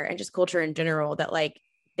culture and just culture in general that like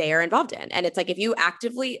they are involved in. And it's like, if you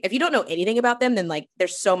don't know anything about them, then like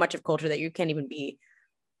there's so much of culture that you can't even be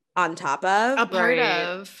on top of, a part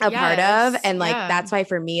of. And like, that's why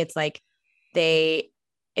for me, it's like, they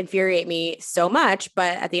infuriate me so much,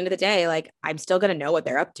 but at the end of the day, like I'm still going to know what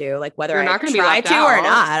they're up to, like whether I try to or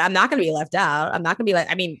not. I'm not going to be left out. I'm not going to be like,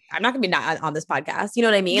 I mean, I'm not going to be not on this podcast. You know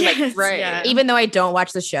what I mean? Yes, like, even though I don't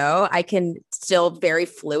watch the show, I can still very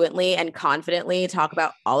fluently and confidently talk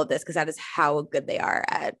about all of this because that is how good they are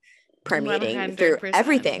at permeating 100%. Through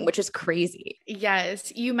everything, which is crazy.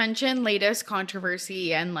 Yes. You mentioned latest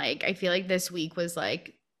controversy, and like, I feel like this week was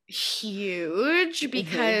like huge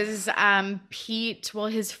because Pete, well,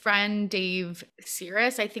 his friend Dave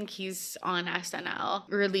Sears, I think he's on SNL,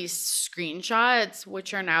 released screenshots,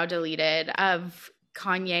 which are now deleted, of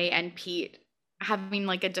Kanye and Pete having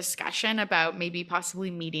like a discussion about maybe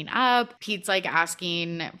possibly meeting up. Pete's like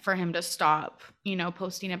asking for him to stop, you know,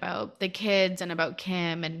 posting about the kids and about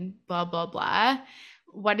Kim and blah, blah, blah.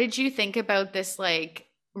 What did you think about this like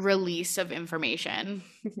release of information?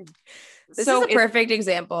 This is a perfect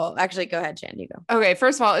example. Actually, go ahead, Shan, you go. Okay,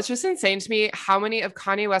 first of all, it's just insane to me how many of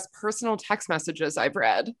Kanye West's personal text messages I've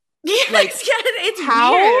read. Yes, like, it's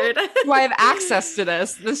how weird. do I have access to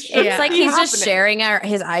this? This it's like he's just sharing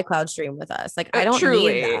his iCloud stream with us. Like, I don't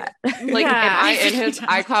need that. Like, am I in his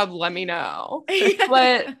iCloud? Let me know.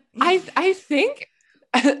 But I think,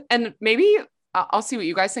 and maybe I'll see what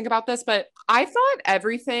you guys think about this, but I thought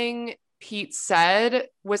everything Pete said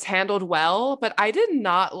was handled well, but I did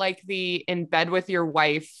not like the in bed with your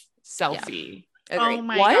wife selfie. Yeah. Oh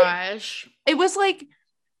my gosh. It was like,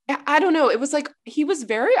 I don't know. It was like, he was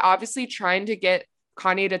very obviously trying to get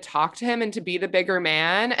Kanye to talk to him and to be the bigger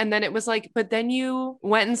man. And then it was like, but then you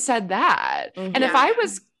went and said that. Mm-hmm. And if I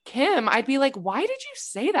was Kim, I'd be like, why did you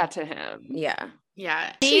say that to him? Yeah.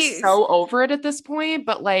 Yeah. She's so over it at this point,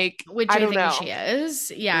 but like, which I don't think she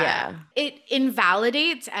is. Yeah. It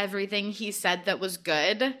invalidates everything he said that was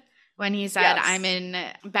good when he said, I'm in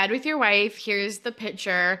bed with your wife. Here's the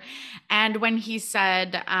picture. And when he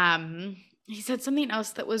said something else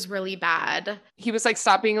that was really bad. He was like,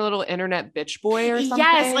 stop being a little internet bitch boy or something.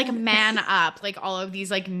 Yes, like man up. Like all of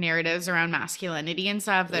these like narratives around masculinity and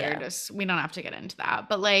stuff that are just, we don't have to get into that.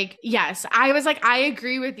 But like, yes, I was like, I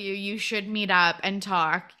agree with you. You should meet up and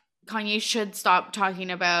talk. Kanye should stop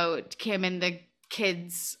talking about Kim and the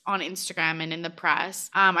kids on Instagram and in the press.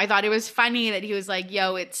 I thought it was funny that he was like,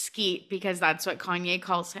 yo, it's Skeet, because that's what Kanye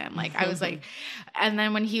calls him. Like, I was like, and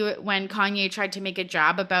then when Kanye tried to make a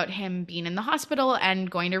jab about him being in the hospital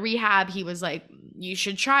and going to rehab, he was like, you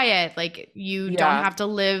should try it. Like, you don't have to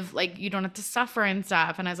live, like, you don't have to suffer and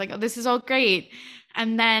stuff. And I was like, oh, this is all great.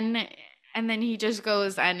 And then he just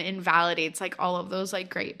goes and invalidates like all of those like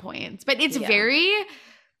great points. But it's very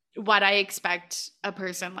what I expect a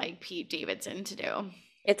person like Pete Davidson to do.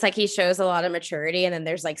 It's like he shows a lot of maturity, and then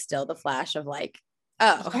there's like still the flash of like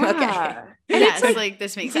Oh, okay. Yeah. And Yes, it's like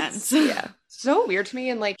this makes sense. Yeah. so weird to me.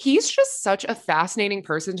 And like, he's just such a fascinating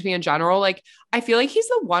person to me in general. Like, I feel like he's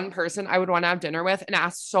the one person I would want to have dinner with and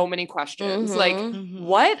ask so many questions. Like, Mhm.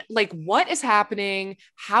 what is happening?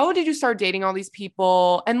 How did you start dating all these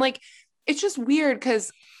people? And like, it's just weird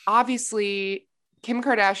because obviously Kim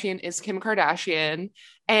Kardashian is Kim Kardashian.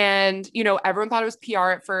 And, you know, everyone thought it was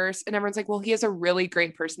PR at first. And everyone's like, well, he has a really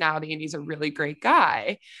great personality and he's a really great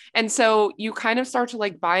guy. And so you kind of start to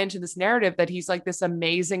like buy into this narrative that he's like this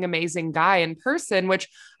amazing, amazing guy in person, which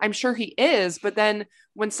I'm sure he is. But then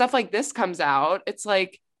when stuff like this comes out, it's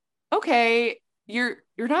like, okay, you're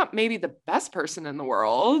not maybe the best person in the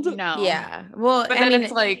world. No. Yeah. Well, But I then mean,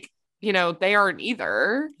 it's like, you know, they aren't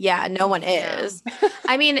either. yeah, no one Yeah. is.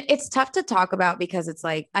 I mean, it's tough to talk about because it's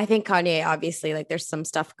like, I think Kanye, obviously, like there's some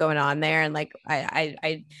stuff going on there. And like,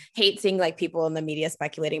 I hate seeing like people in the media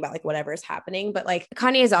speculating about like whatever is happening, but like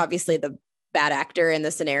Kanye is obviously the bad actor in the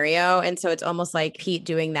scenario. And so it's almost like Pete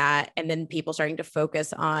doing that. And then people starting to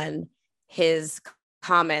focus on his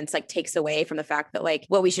comments like takes away from the fact that like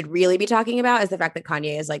what we should really be talking about is the fact that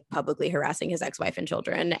Kanye is like publicly harassing his ex-wife and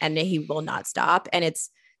children and he will not stop. And it's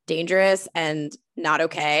dangerous and not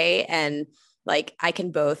okay. And like, I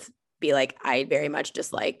can both be like, I very much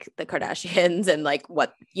dislike the Kardashians and like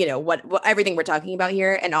what everything we're talking about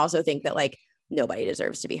here. And also think that like nobody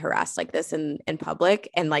deserves to be harassed like this in public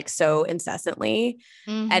and like so incessantly.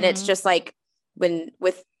 And it's Mhm. just like when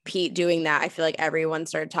with Pete doing that, I feel like everyone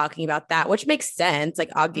started talking about that, which makes sense, like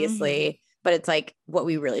obviously, but it's like what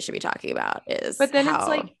we really should be talking about is But then it's how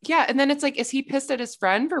like, yeah. And then it's like, is he pissed at his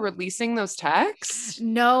friend for releasing those texts?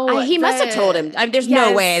 No, he must have told him. I mean, there's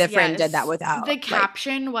no way the friend did that without The like,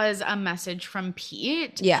 caption was a message from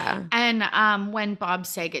Pete. yeah. And when Bob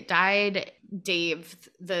Saget died, Dave,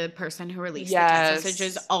 the person who released the Yes. text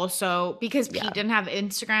messages, also because Pete Yeah. didn't have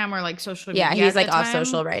Instagram or like social Yeah, media. he's at like the off time.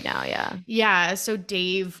 social right now. Yeah. Yeah, so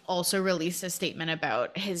Dave also released a statement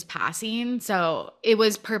about his passing. So it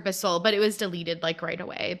was purposeful, but it was deleted like right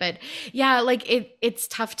away. But yeah, like it's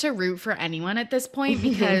tough to root for anyone at this point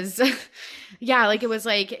because yeah, like it was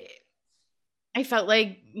like I felt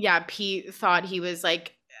like Pete thought he was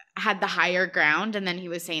like had the higher ground and then he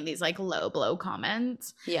was saying these like low blow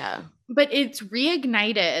comments. Yeah. But it's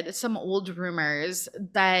reignited some old rumors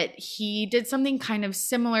that he did something kind of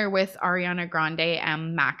similar with Ariana Grande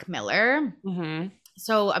and Mac Miller. Mm-hmm.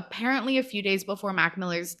 So apparently a few days before Mac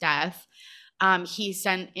Miller's death, he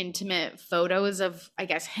sent intimate photos of, I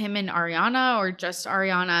guess, him and Ariana or just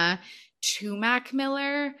Ariana to Mac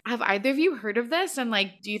Miller. Have either of you heard of this? And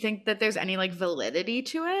like, do you think that there's any like validity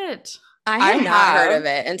to it? I have not heard have. of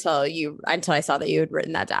it until I saw that you had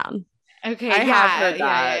written that down. Okay, I yeah, have heard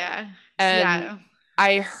that. yeah. And Yeah.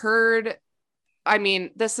 I heard, I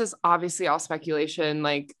mean, this is obviously all speculation.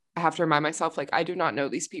 Like, I have to remind myself, like, I do not know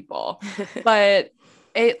these people, but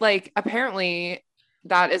it like apparently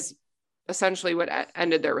that is essentially what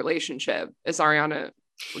ended their relationship. Is Ariana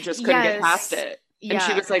just couldn't get past it, and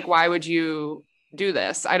she was like, "Why would you do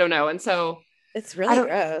this?" I don't know, and so It's really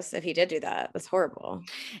gross if he did do that. That's horrible.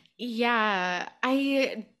 Yeah,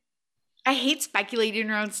 I hate speculating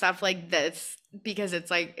around stuff like this because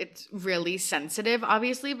it's like it's really sensitive,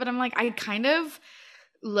 obviously, but I'm like, I kind of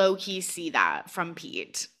low-key see that from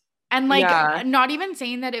Pete. And like Yeah. not even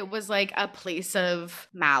saying that it was like a place of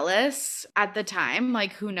malice at the time,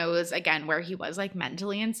 like who knows again where he was like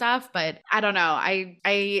mentally and stuff, but I don't know.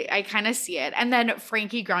 I kind of see it. And then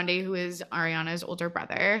Frankie Grande, who is Ariana's older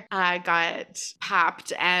brother, got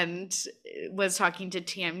popped and was talking to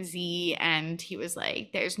TMZ and he was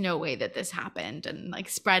like, there's no way that this happened and like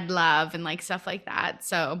spread love and like stuff like that.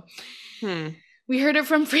 So we heard it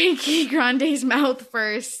from Frankie Grande's mouth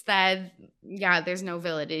first that there's no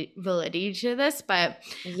validity to this, but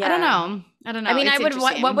I don't know. I mean, It's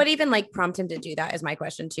interesting. what would even like prompt him to do that is my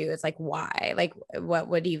question too. It's like, why? Like, what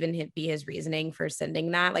would even be his reasoning for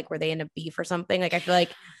sending that? Like, were they in a beef or something? Like, I feel like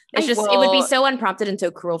it's just, it would be so unprompted and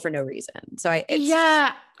so cruel for no reason. So I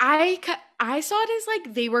saw it as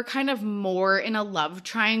like they were kind of more in a love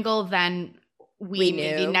triangle than we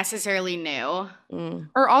maybe necessarily knew.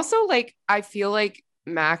 Or also like, I feel like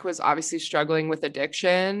Mac was obviously struggling with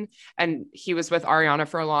addiction and he was with Ariana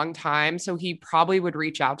for a long time. So he probably would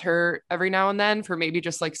reach out to her every now and then for maybe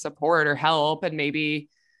just like support or help. And maybe,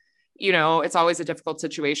 you know, it's always a difficult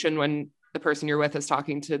situation when the person you're with is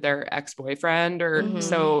talking to their ex-boyfriend or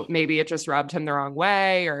so maybe it just rubbed him the wrong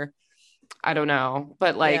way or I don't know.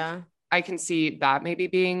 But like, I can see that maybe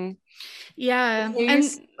being and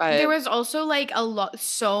but there was also like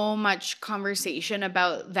so much conversation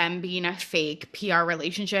about them being a fake PR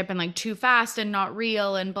relationship and like too fast and not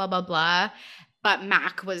real and blah blah blah. but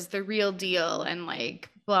Mac was the real deal and like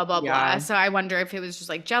blah, blah, Yeah. blah. So I wonder if it was just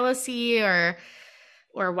like jealousy or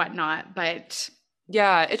whatnot. But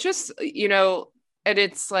Yeah, it's just, and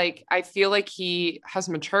it's like, I feel like he has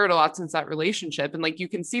matured a lot since that relationship. And like, you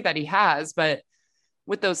can see that he has, but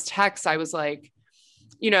with those texts, I was like,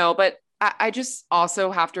 but I just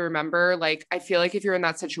also have to remember, like, I feel like if you're in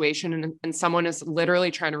that situation and someone is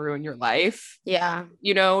literally trying to ruin your life, Yeah.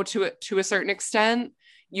 To a certain extent,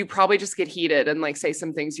 you probably just get heated and like say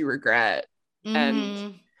some things you regret.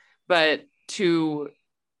 mhm. But to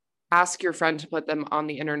ask your friend to put them on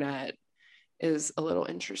the internet is a little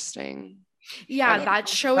interesting. Yeah, that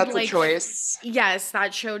showed That's like a choice. Yes,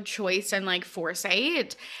 that showed choice and like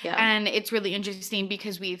foresight. Yeah. And it's really interesting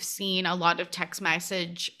because we've seen a lot of text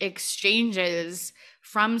message exchanges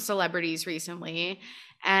from celebrities recently.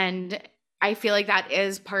 And I feel like that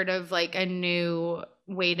is part of like a new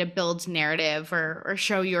way to build narrative or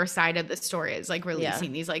show your side of the story, is like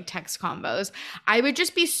releasing these like text combos. I would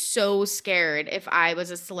just be so scared if I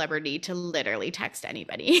was a celebrity to literally text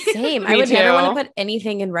anybody. Same. I would never want to put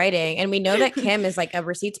anything in writing. And we know that Kim is like a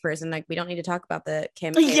receipts person. Like, we don't need to talk about the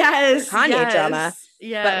Kim Kanye drama.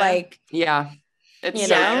 Yeah. But like, yeah, it's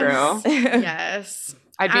so true. Yes.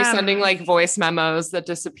 I'd be sending like voice memos that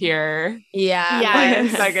disappear. Yeah.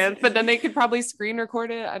 Seconds, but then they could probably screen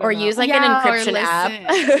record it. Or use like an encryption app.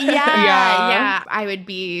 Yeah. I would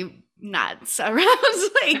be nuts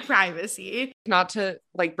around like privacy. Not to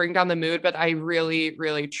like bring down the mood, but I really,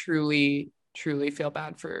 really, truly feel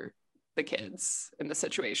bad for the kids in the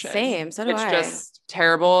situation. Same. So do I. It's just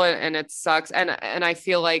terrible and it sucks. And I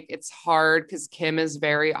feel like it's hard because Kim is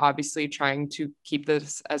very obviously trying to keep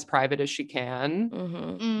this as private as she can.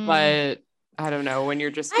 Mm-hmm. But I don't know, when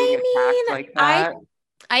you're just being attacked like that.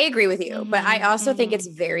 I agree with you, but I also think it's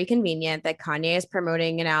very convenient that Kanye is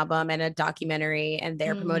promoting an album and a documentary, and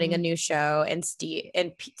they're promoting a new show. And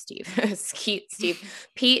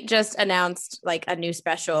Pete just announced like a new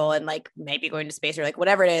special and like maybe going to space or like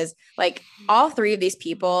whatever it is. Like, all three of these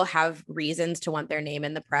people have reasons to want their name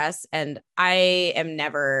in the press, and I am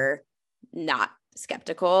never not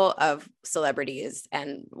skeptical of celebrities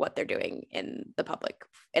and what they're doing in a public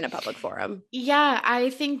forum. Yeah, I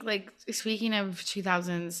think like, speaking of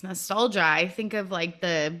 2000s nostalgia, I think of like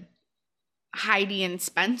the Heidi and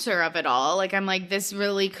Spencer of it all. Like, I'm like, this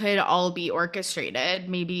really could all be orchestrated,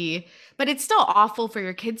 maybe, but it's still awful for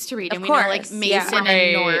your kids to read. And we know like Mason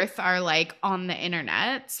and North are like on the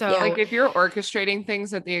internet. So like, if you're orchestrating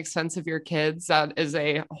things at the expense of your kids, that is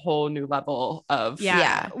a whole new level of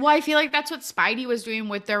Well, I feel like that's what Spidey was doing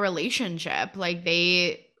with their relationship. Like,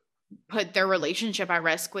 they put their relationship at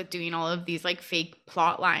risk with doing all of these like fake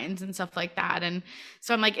plot lines and stuff like that. And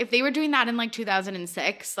so I'm like, if they were doing that in like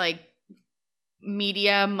 2006, like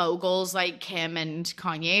media moguls like Kim and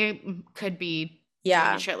Kanye could be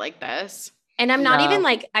doing shit like this. And I'm not even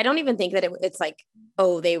like, I don't even think that it's like,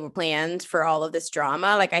 oh, they were planned for all of this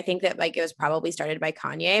drama. Like, I think that like it was probably started by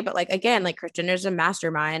Kanye, but like, again, like Kris Jenner's a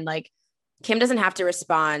mastermind. Like, Kim doesn't have to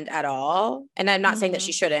respond at all. And I'm not saying that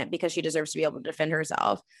she shouldn't, because she deserves to be able to defend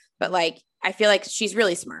herself. But like, I feel like she's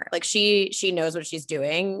really smart. Like, she knows what she's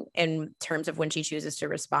doing in terms of when she chooses to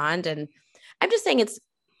respond. And I'm just saying it's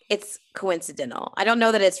coincidental. I don't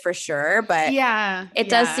know that it's for sure, but it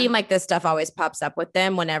does seem like this stuff always pops up with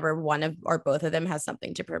them whenever one of or both of them has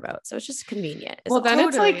something to promote. So it's just convenient. Well, then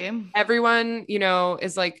it's like everyone,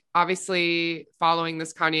 is like obviously following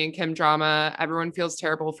this Kanye and Kim drama. Everyone feels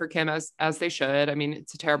terrible for Kim as they should. I mean,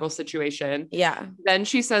 it's a terrible situation. Yeah. Then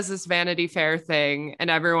she says this Vanity Fair thing and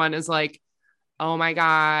everyone is like, oh my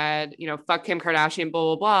God, fuck Kim Kardashian, blah,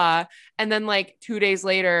 blah, blah. And then like 2 days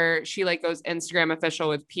later, she like goes Instagram official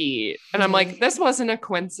with Pete. And I'm like, this wasn't a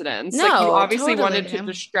coincidence. No, like, you obviously wanted to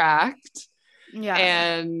distract. Yeah.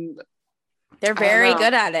 And they're very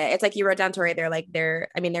good at it. It's like you wrote down, Tori, they're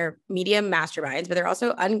media masterminds, but they're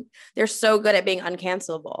also they're so good at being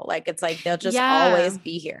uncancelable. Like, it's like they'll just always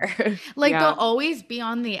be here. Like, they'll always be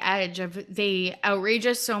on the edge of, they outrage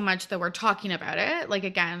us so much that we're talking about it. Like,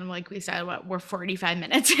 again, like we said, we're 45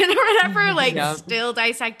 minutes in or whatever, like still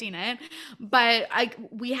dissecting it. But like,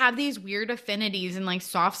 we have these weird affinities and like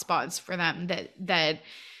soft spots for them that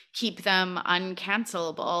keep them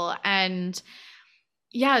uncancelable. And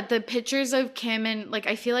yeah, the pictures of Kim and like,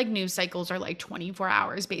 I feel like news cycles are like 24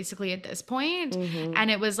 hours basically at this point.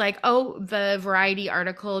 And it was like, oh, the Variety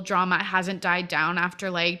article drama hasn't died down after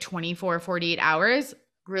like 24, 48 hours.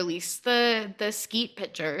 Release the skeet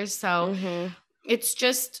pictures. So it's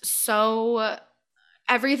just so,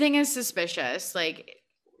 everything is suspicious, like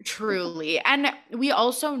truly. And we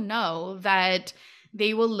also know that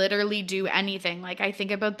they will literally do anything. Like, I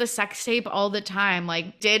think about the sex tape all the time.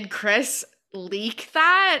 Like, did Kris leak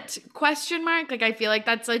that question mark. Like, I feel like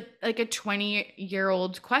that's like a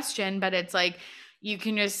 20-year-old question, but it's like, you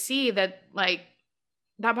can just see that like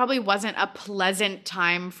that probably wasn't a pleasant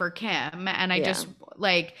time for Kim. And I just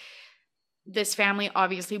like, this family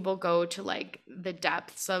obviously will go to like the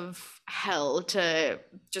depths of hell to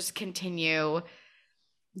just continue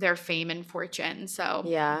their fame and fortune. So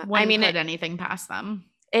yeah, I mean, put anything past them.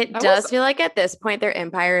 It does feel like at this point their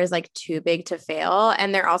empire is like too big to fail,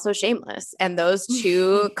 and they're also shameless. And those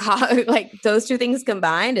two like those two things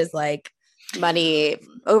combined is like money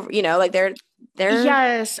over, you know, like they're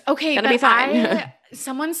yes. Okay, gonna be fine.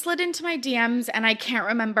 Someone slid into my DMs and I can't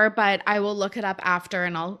remember, but I will look it up after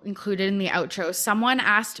and I'll include it in the outro. Someone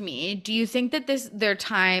asked me, do you think that their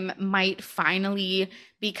time might finally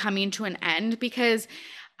be coming to an end? Because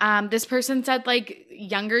this person said like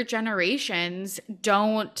younger generations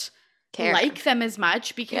don't like them as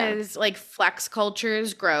much because like flex culture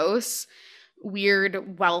is gross.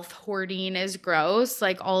 Weird wealth hoarding is gross.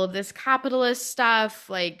 Like all of this capitalist stuff,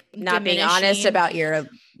 like not being honest about your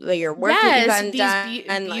work. These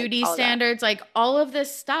beauty standards, like all of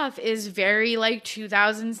this stuff is very like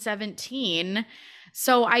 2017.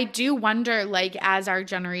 So I do wonder, like, as our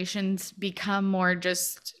generations become more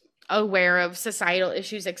just aware of societal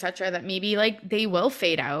issues, etc., that maybe like they will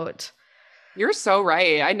fade out. You're so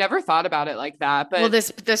right. I never thought about it like that. But well,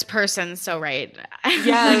 this person's so right.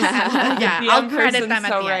 Yes. Yeah, I'll credit them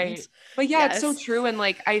at the end. But yeah, it's so true. And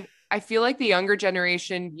like I feel like the younger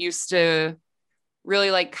generation used to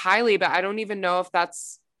really like Kylie, but I don't even know if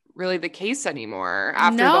that's really the case anymore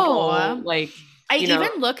after the whole like I even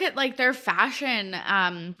look at like their fashion.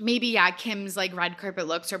 Maybe Kim's like red carpet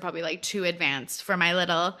looks are probably like too advanced for my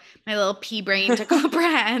little pea brain to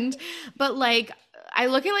comprehend. But like I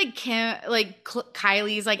look at like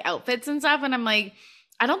Kylie's like outfits and stuff, and I'm like,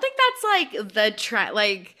 I don't think that's like the trend.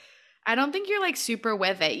 Like, I don't think you're like super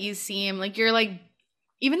with it. You seem like you're like,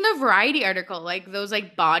 even the Variety article, like those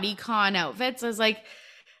like bodycon outfits, is like,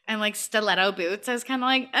 and like stiletto boots, I was kind of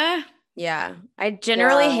like, Yeah, I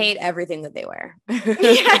generally hate everything that they wear.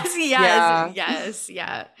 Yes.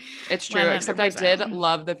 It's true. 100%. Except I did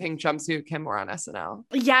love the pink jumpsuit Kim wore on SNL.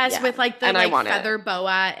 Yes, with like the like feather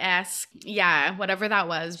boa-esque, whatever that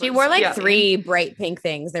was. She wore like 3 bright pink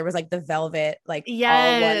things. There was like the velvet, like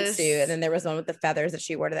all one suit, and then there was one with the feathers that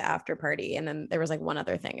she wore to the after party, and then there was like one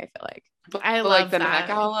other thing. I feel like I love like the that. Met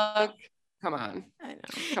Gala look. Come on. I know.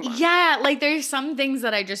 Come on. Yeah, like there's some things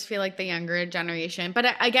that I just feel like the younger generation, but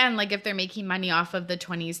again, like if they're making money off of the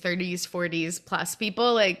 20s, 30s, 40s plus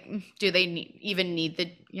people, like do they even need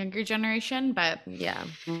the younger generation? But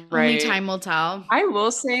only time will tell. I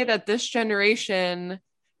will say that this generation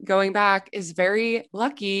going back is very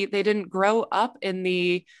lucky they didn't grow up in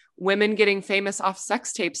the women getting famous off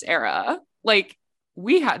sex tapes era like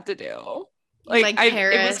we had to do. Like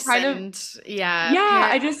Paris, it was kind of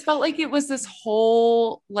I just felt like it was this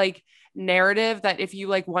whole like narrative that if you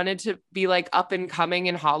like wanted to be like up and coming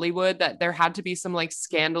in Hollywood, that there had to be some like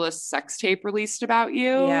scandalous sex tape released about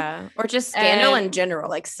you, or just scandal in general,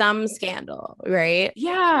 like some scandal, right?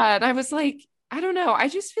 And I was like, I don't know, I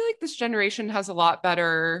just feel like this generation has a lot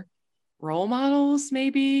better role models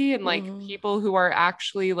maybe, and like people who are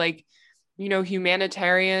actually like, you know,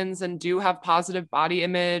 humanitarians and do have positive body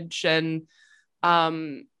image. And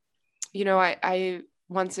you know, I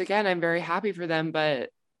once again, I'm very happy for them, but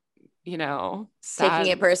you know, taking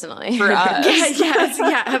it personally for us.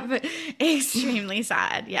 yes, extremely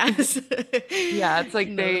sad. Yes. It's like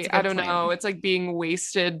I don't know. It's like being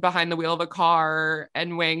wasted behind the wheel of a car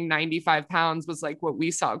and weighing 95 pounds was like what we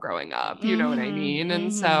saw growing up. You know what I mean?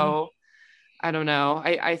 And so I don't know.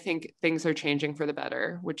 I think things are changing for the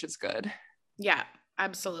better, which is good. Yeah.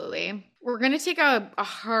 Absolutely. We're going to take a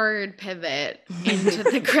hard pivot into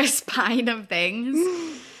the Chris Pine of things.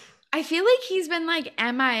 I feel like he's been like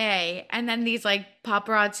MIA, and then these like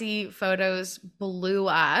paparazzi photos blew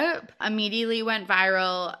up, immediately went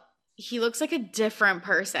viral. He looks like a different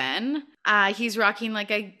person. He's rocking like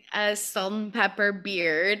a salt and pepper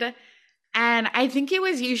beard. And I think it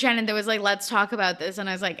was you, Shannon, that was like, let's talk about this. And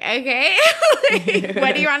I was like, okay,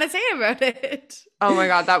 what do you want to say about it? Oh my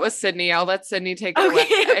God, that was Sydney. I'll let Sydney take it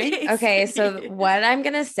away. Okay, so what I'm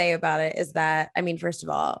going to say about it is that, I mean, first of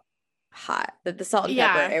all, hot. The salt and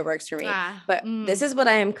pepper, it works for me. But this is what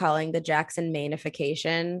I am calling the Jackson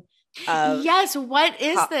Mainification of yes, what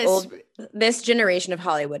is this generation of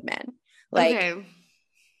Hollywood men. Like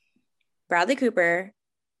Bradley Cooper,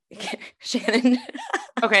 Shannon.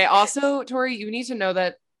 Okay, also, Tori, you need to know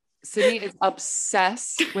that Sydney is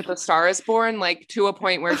obsessed with A Star Is Born, like to a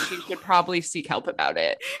point where she should probably seek help about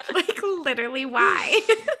it. Like literally why?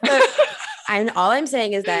 all I'm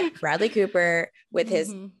saying is that Bradley Cooper with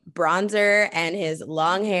his bronzer and his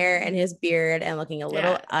long hair and his beard and looking a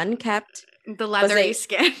little unkept, the leathery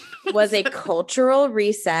skin was a cultural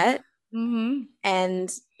reset. Mm-hmm.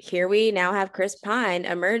 And here we now have Chris Pine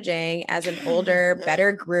emerging as an older,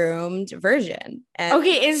 better groomed version. And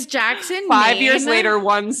okay, is Jackson 5 years later,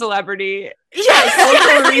 one celebrity? Yes.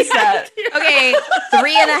 Cultural reset. Okay,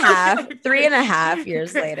 3.5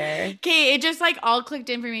 years later. Okay, it just like all clicked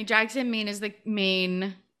in for me. Jackson Maine is the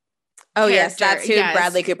main. Oh character. yes, that's who Yes.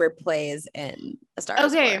 Bradley Cooper plays in A Star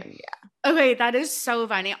Is Born. Yeah. Okay, that is so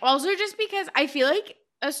funny. Also, just because I feel like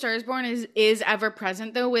A Star Is Born is ever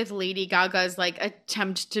present though with Lady Gaga's like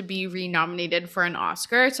attempt to be renominated for an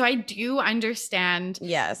Oscar. So I do understand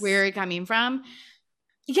where you're coming from.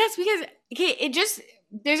 Yes, because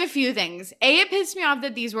there's a few things. It pissed me off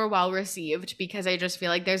that these were well received because I just feel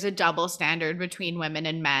like there's a double standard between women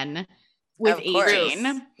and men with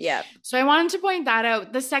aging. Yeah. So I wanted to point that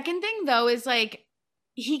out. The second thing though is like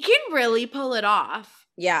he can really pull it off.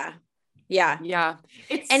 Yeah.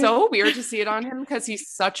 It's so weird to see it on him because he's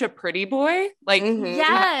such a pretty boy. Like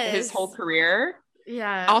his whole career.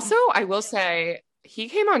 Yeah. Also, I will say he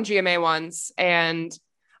came on GMA once and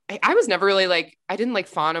I was never really like, I didn't like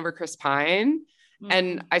fawn over Chris Pine.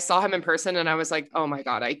 And I saw him in person and I was like, oh my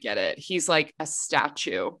God, I get it. He's like a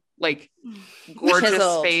statue, like gorgeous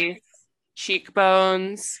Chiseled. face,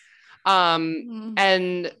 cheekbones.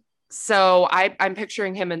 And so I'm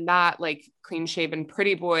picturing him in that like clean shaven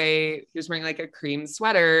pretty boy. He was wearing like a cream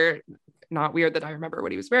sweater. Not weird that I remember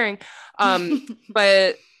what he was wearing.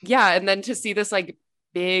 But yeah. And then to see this like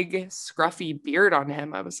big scruffy beard on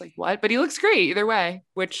him, I was like, what? But he looks great either way,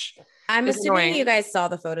 which I'm is assuming annoying. you guys saw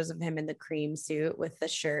the photos of him in the cream suit with the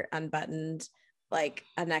shirt unbuttoned, like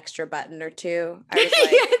an extra button or two. I was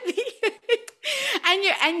like,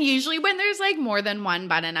 and usually when there's like more than one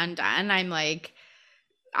button undone, I'm like,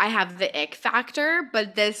 I have the ick factor,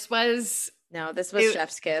 but this was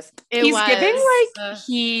chef's kiss. He's giving like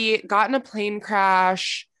he got in a plane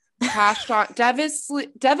crash, crashed on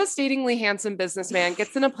devastatingly handsome businessman,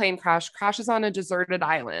 gets in a plane crash, crashes on a deserted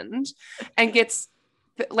island, and gets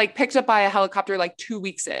like picked up by a helicopter like 2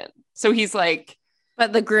 weeks in. So he's like,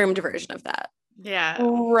 but the groomed version of that. Yeah.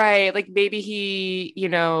 Right. Like maybe he,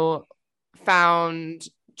 found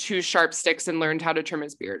 2 sharp sticks and learned how to trim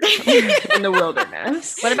his beard in the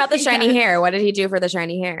wilderness. What about the shiny hair? What did he do for the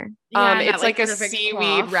shiny hair? It's like a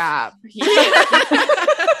seaweed cloth. wrap.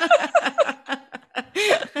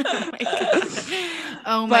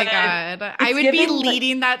 Oh my God. I would be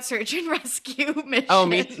leading that search and rescue mission. Oh,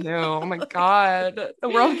 me too. Oh my God. The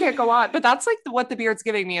world can't go on. But that's like what the beard's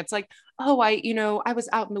giving me. It's like, oh, I was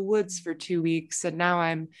out in the woods for 2 weeks and now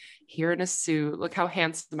I'm here in a suit. Look how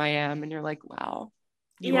handsome I am. And you're like, wow.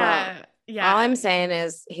 Yeah. All I'm saying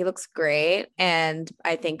is he looks great. And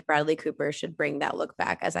I think Bradley Cooper should bring that look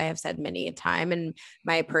back. As I have said many a time in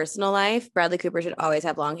my personal life, Bradley Cooper should always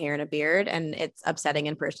have long hair and a beard. And it's upsetting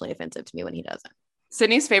and personally offensive to me when he doesn't.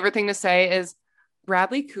 Sydney's favorite thing to say is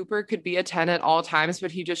Bradley Cooper could be a 10 at all times,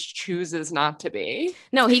 but he just chooses not to be.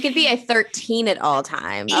 No, he could be a 13 at all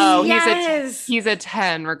times. Oh, yes. he's a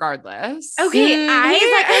 10 regardless. Okay. He's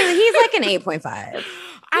like an 8.5.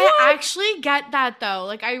 I actually get that though.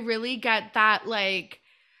 Like I really get that. Like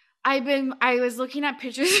I was looking at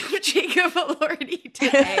pictures of Jacob Elordi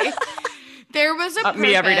today. There was a purpose.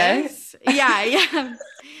 Me every day. Yeah.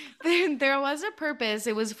 There was a purpose.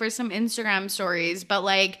 It was for some Instagram stories, but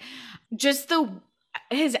like just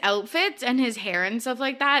his outfits and his hair and stuff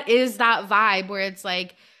like that is that vibe where it's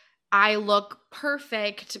like, I look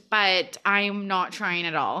perfect, but I'm not trying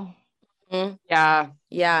at all. Yeah.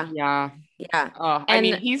 Oh, I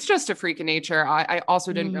mean, he's just a freak of nature. I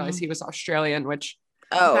also didn't realize he was Australian, which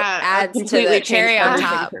adds to the cherry on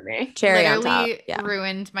top for me. Cherry Literally on top. Yeah.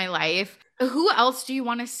 ruined my life. Who else do you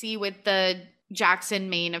want to see with the Jackson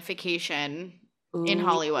Maine-ification in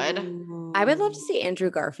Hollywood? I would love to see Andrew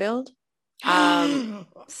Garfield.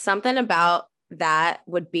 Something about that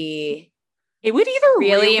would be. It would either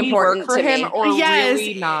really important work for to him me. or Yes.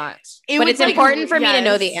 really not. But it's important for me to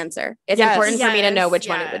know the answer. It's important for me to know which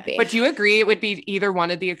one it would be. But do you agree it would be either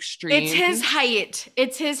one of the extremes? It's his height.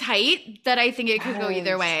 It's his height that I think it could go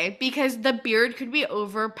either way because the beard could be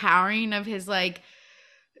overpowering of his like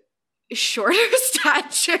shorter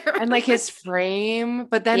stature and like his frame.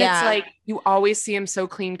 But then it's like you always see him so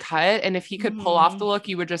clean cut. And if he could pull off the look,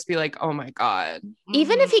 you would just be like, oh my God.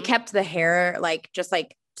 Even if he kept the hair like just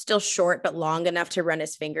like still short but long enough to run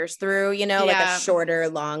his fingers through, like a shorter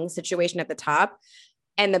long situation at the top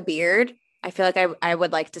and the beard, I feel like I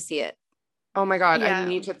would like to see it. Oh my God. Yeah. I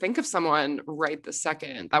need to think of someone right this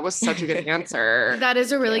second. That was such a good answer. That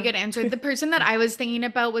is a really good answer. The person that I was thinking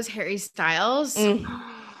about was Harry Styles.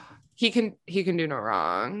 He can do no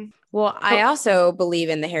wrong. Well, I also believe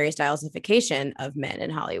in the Harry Stylesification of men in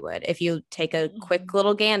Hollywood. If you take a quick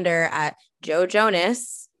little gander at Joe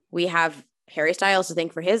Jonas, we have Harry Styles to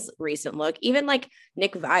thank for his recent look. Even like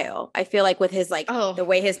Nick Viall, I feel like with his like the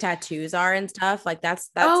way his tattoos are and stuff, like that's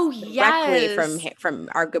directly from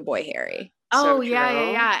our good boy Harry. Oh,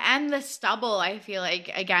 yeah. And the stubble, I feel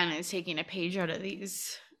like, again, is taking a page out of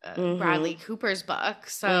these Bradley Cooper's book.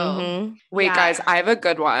 So, wait, guys, I have a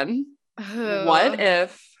good one. What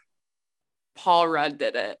if Paul Rudd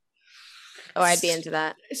did it? Oh, I'd be into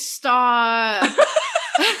that. Stop.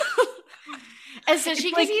 Especially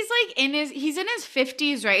because he's in his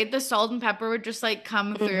 50s, right? The salt and pepper would just like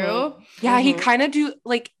come through. Yeah, he kind of do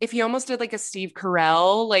like if he almost did like a Steve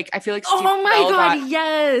Carell. Like I feel like Steve oh my Carell God, got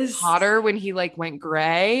yes, hotter when he like went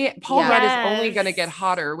gray. Paul Rudd is only gonna get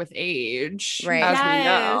hotter with age, right? As we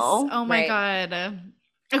know. Oh my God.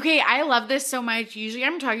 Okay, I love this so much. Usually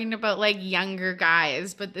I'm talking about like younger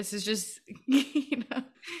guys, but this is just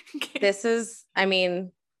Okay. This is, I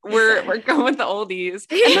mean, we're going with the oldies.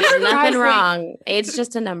 There's nothing wrong. Age is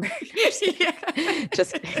just a number.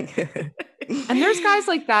 Just kidding. And there's guys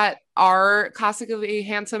like that are classically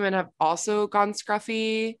handsome and have also gone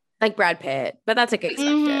scruffy. Like Brad Pitt, but that's like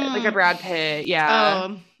expected. Like a Brad Pitt,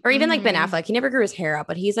 yeah. Or even like Ben Affleck. He never grew his hair out,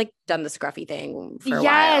 but he's like done the scruffy thing for a while.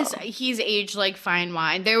 Yes, he's aged like fine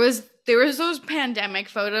wine. There was those pandemic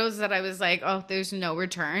photos that I was like, oh, there's no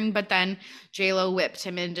return. But then J-Lo whipped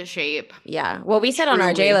him into shape. Yeah. Well, we said on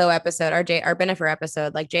our J-Lo episode, our Bennifer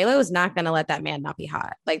episode, like J-Lo is not going to let that man not be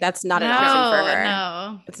hot. Like that's not an option for her.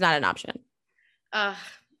 No. It's not an option.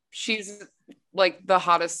 She's like the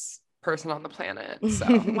hottest person on the planet. So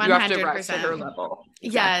you have to rise to her level.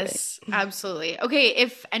 Exactly. Yes, absolutely. Okay.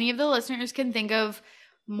 If any of the listeners can think of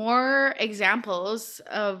more examples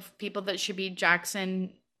of people that should be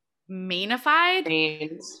Jackson Mainified.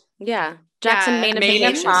 Yeah. Jackson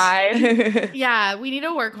Mainified. Yeah, we need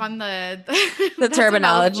to work on the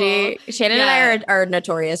terminology. Shannon and I are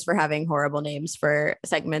notorious for having horrible names for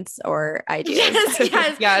segments or ideas.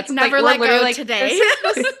 Yes. Yeah, it's never like, let go like, today.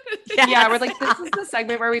 Yeah, we're like, this is the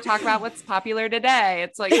segment where we talk about what's popular today.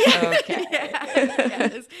 It's like, okay.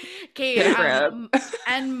 Yes. Okay.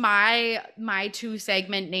 And my two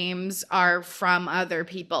segment names are from other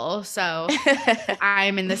people. So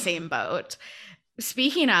I'm in the same boat.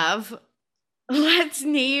 Speaking of, let's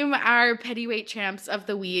name our Pettyweight Champs of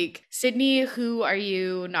the week. Sydney, who are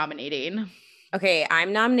you nominating? Okay,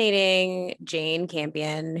 I'm nominating Jane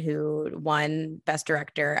Campion, who won Best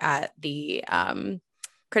Director at the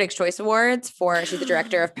Critics' Choice Awards she's the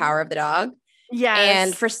director of Power of the Dog. Yes.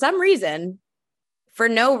 And for some reason, for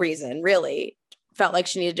no reason, really, felt like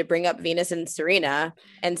she needed to bring up Venus and Serena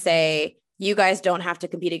and say, you guys don't have to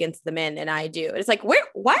compete against the men, and I do. And it's like,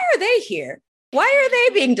 why are they here? Why are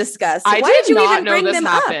they being discussed? Why did you even bring them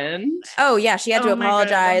happened? Up? Oh yeah, she had to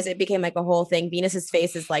apologize. It became like a whole thing. Venus's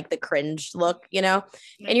face is like the cringe look, you know?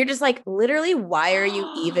 And you're just like, literally, why are you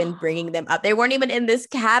even bringing them up? They weren't even in this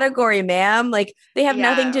category, ma'am. Like they have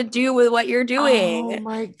nothing to do with what you're doing. Oh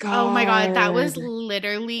my God. That was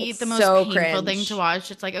literally the most painful cringe thing to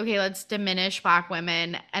watch. It's like, okay, let's diminish Black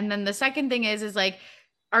women. And then the second thing is like,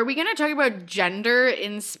 are we going to talk about gender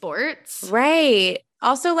in sports? Right.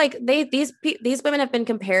 Also, like these women have been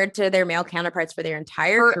compared to their male counterparts for their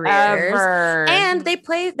entire careers, and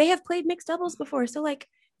they have played mixed doubles before. So, like,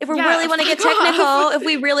 if we really want to get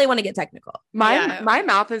technical, my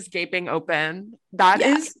mouth is gaping open. That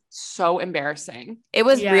is so embarrassing. It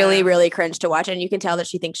was really, really cringe to watch, and you can tell that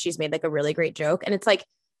she thinks she's made like a really great joke, and it's like,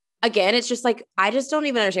 again, it's just like, I just don't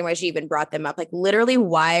even understand why she even brought them up. Like, literally,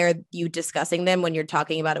 why are you discussing them when you're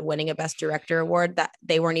talking about winning a Best Director award that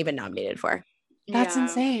they weren't even nominated for? That's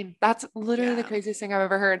insane. That's literally the craziest thing I've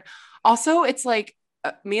ever heard. Also, it's like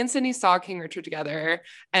me and Sydney saw King Richard together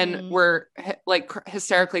and we're like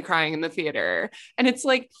hysterically crying in the theater. And it's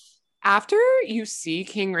like, after you see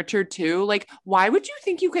King Richard 2, like, why would you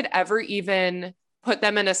think you could ever even put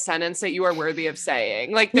them in a sentence that you are worthy of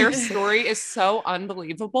saying? Like, their story is so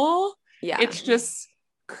unbelievable. Yeah. It's just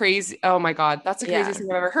crazy. Oh my God. That's the craziest thing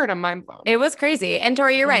I've ever heard. I'm mind blown. It was crazy. And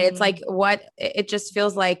Tori, you're right. It's like it just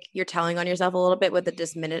feels like you're telling on yourself a little bit with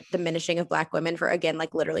the diminishing of Black women for, again,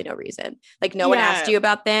 like literally no reason. Like no one asked you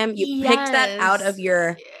about them. You picked that out of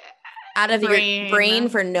your brain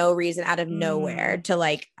for no reason, out of nowhere to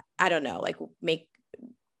like, I don't know, like make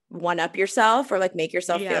one up yourself or like make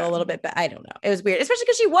yourself feel a little bit better. I don't know. It was weird, especially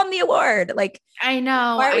because she won the award. Like, I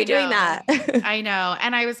know. Why are we doing that? I know.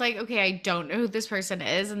 And I was like, okay, I don't know who this person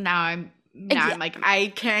is. And now I'm now I'm like,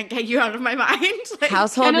 I can't get you out of my mind. Like,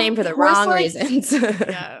 household name for the course, wrong like, reasons.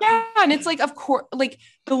 Yeah. And it's like, of course, like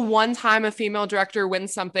the one time a female director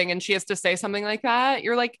wins something and she has to say something like that,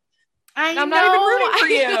 you're like, I'm not even rooting for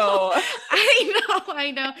you.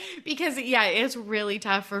 I know. Because it's really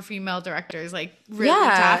tough for female directors, like really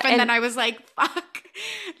tough. And then I was like, fuck,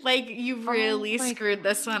 like you really screwed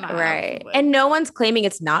this one up. Right. Like, and no one's claiming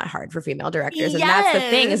it's not hard for female directors. And that's the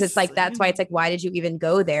thing is it's like, that's why it's like, why did you even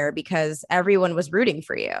go there? Because everyone was rooting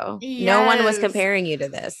for you. Yes. No one was comparing you to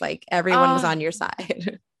this. Like everyone was on your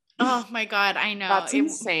side. Oh my God. I know. That's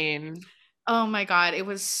insane. Oh my God, it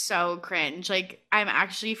was so cringe. Like, I'm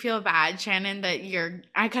actually feel bad, Shannon, that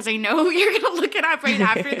because I know you're going to look it up right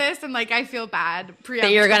after this. And like, I feel bad.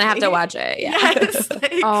 That you're going to have to watch it. Yeah. Yes.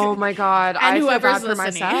 Like, oh my God. I feel bad for listening.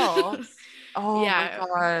 myself. Oh my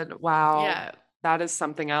God. Wow. Yeah. That is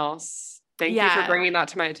something else. Thank you for bringing that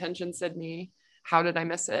to my attention, Sydney. How did I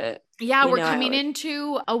miss it? Yeah, we're coming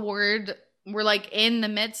into we're like in the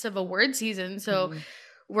midst of award season. So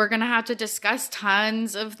we're going to have to discuss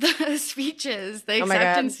tons of the speeches, the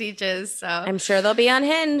acceptance speeches. So I'm sure they'll be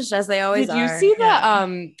unhinged as they always are. Did you see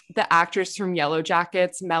the actress from Yellow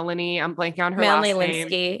Jackets, Melanie? I'm blanking on her last name. Melanie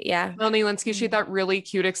Lynskey. Yeah. Melanie Lynskey. She had that really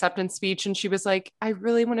cute acceptance speech. And she was like, I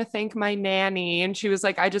really want to thank my nanny. And she was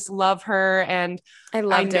like, I just love her. And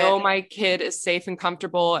I know my kid is safe and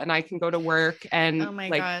comfortable and I can go to work. And oh my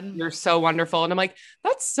God, you're so wonderful. And I'm like,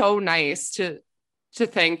 that's so nice to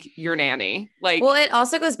thank your nanny. Like, well, it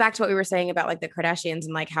also goes back to what we were saying about like the Kardashians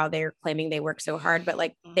and like how they're claiming they work so hard, but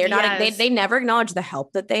like they're not, they never acknowledge the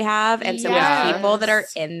help that they have. And so when people that are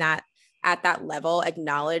in that, at that level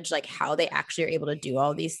acknowledge like how they actually are able to do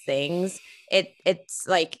all these things, it's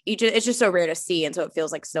like it's just so rare to see, and so it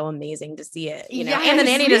feels like so amazing to see it, you know. And the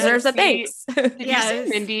nanny deserves a thanks. Did you see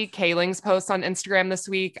Mindy Kaling's post on Instagram this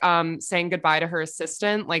week saying goodbye to her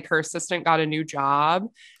assistant? Like her assistant got a new job,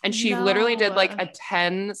 and she literally did like a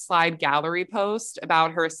 10-slide gallery post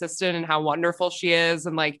about her assistant and how wonderful she is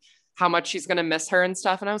and like how much she's gonna miss her and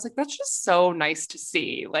stuff. And I was like, that's just so nice to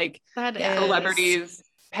see. Like celebrities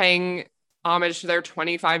paying homage to their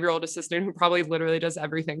 25-year-old assistant who probably literally does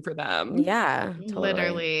everything for them. Yeah,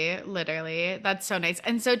 totally. Literally. That's so nice.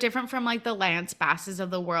 And so different from like the Lance Basses of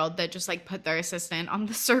the world that just like put their assistant on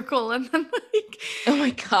the circle and then like, oh my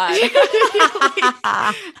God.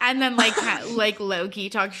 and then like Loki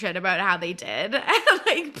talked shit about how they did and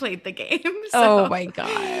like played the game. So. Oh my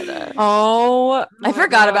God. Oh, I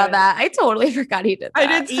forgot about that. I totally forgot he did that.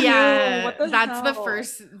 I did too. Yeah. That's the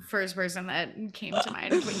first person that came to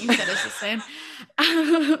mind when you said assistant.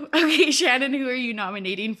 Okay, Shannon, who are you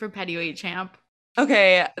nominating for Pettyweight Champ?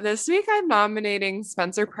 Okay, this week I'm nominating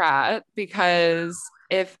Spencer Pratt because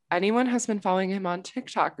if anyone has been following him on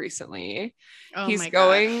TikTok recently, he's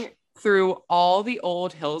going through all the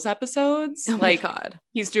old Hills episodes. Oh my God.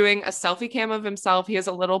 He's doing a selfie cam of himself. He has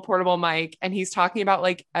a little portable mic and he's talking about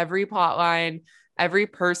like every plot line, every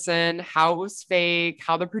person, how it was fake,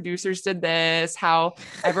 how the producers did this, how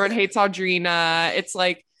everyone hates Audrina. It's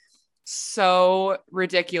like so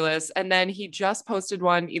ridiculous. And then he just posted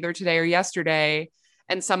one either today or yesterday,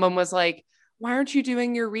 and someone was like, why aren't you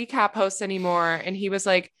doing your recap posts anymore? And he was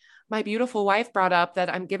like, my beautiful wife brought up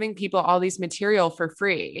that I'm giving people all these material for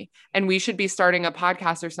free and we should be starting a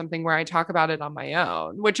podcast or something where I talk about it on my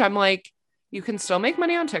own, which I'm like, you can still make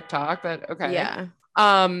money on TikTok, but okay. Yeah.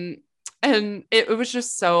 And it was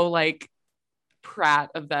just so like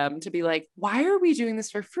Pratt of them to be like, why are we doing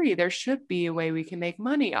this for free? There should be a way we can make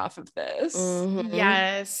money off of this. Mm-hmm.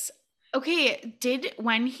 Yes. Okay.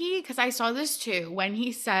 Because I saw this too, when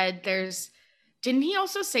he said didn't he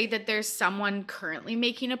also say that there's someone currently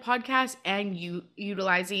making a podcast and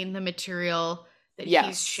utilizing the material that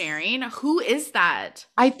he's sharing? Who is that?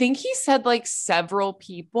 I think he said like several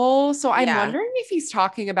people. So I'm wondering if he's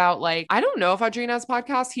talking about like, I don't know if Audrina has a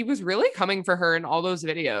podcast. He was really coming for her in all those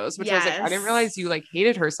videos, which I was like, I didn't realize you like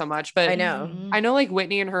hated her so much, but I know like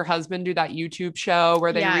Whitney and her husband do that YouTube show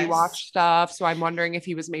where they rewatch stuff. So I'm wondering if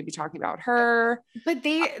he was maybe talking about her. But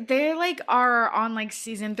they like are on like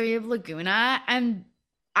season 3 of Laguna, and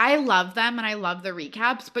I love them and I love the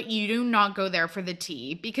recaps, but you do not go there for the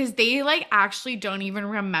tea because they like actually don't even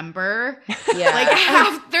remember. Yeah. Like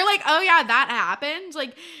they're like, oh yeah, that happened.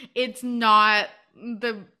 Like it's an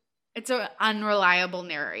unreliable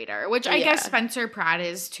narrator, which I guess Spencer Pratt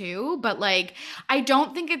is too, but like, I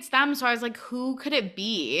don't think it's them. So I was like, who could it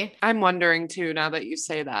be? I'm wondering too, now that you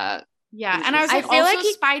say that. Yeah. And I was like, also like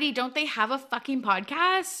Spidey, don't they have a fucking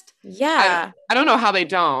podcast? Yeah. I don't know how they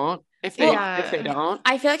don't. If they don't,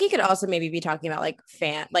 I feel like he could also maybe be talking about like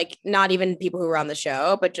not even people who were on the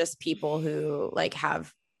show, but just people who like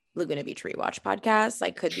have Laguna Beach Rewatch podcast,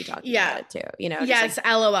 like could be talking Yeah. about it too. You know, just, Yes, like,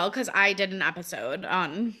 LOL, because I did an episode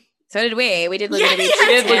on. so did we. We did Laguna Yeah, Beach. we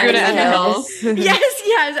did and Laguna and the Hills.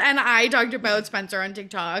 Yes, and I talked about Spencer on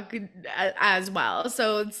TikTok as well.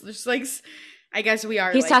 So it's just like, I guess we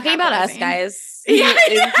are. He's like, talking about us, capitalizing. guys.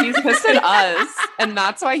 He's pissed at us, and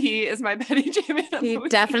that's why he is my Betty J. He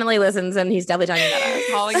definitely listens, and he's definitely talking about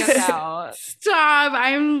us. calling us out. Stop!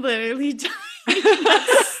 I'm literally dying.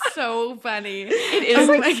 That's so funny. It is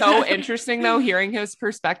Oh like my so God. interesting though, hearing his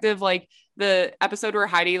perspective. Like the episode where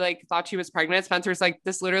Heidi like thought she was pregnant, Spencer's like,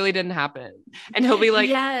 this literally didn't happen. And he'll be like,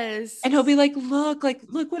 yes. and he'll be like, look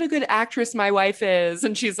what a good actress my wife is.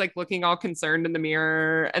 And she's like looking all concerned in the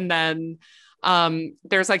mirror. And then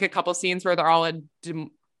there's like a couple scenes where they're all at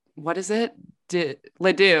what is it?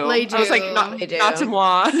 Ledoux. I was like, not Ledoux.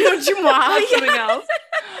 Demois. No, Jamal. Something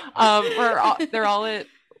else. They're all at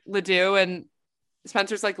Ledoux, and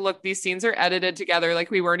Spencer's like, look, these scenes are edited together.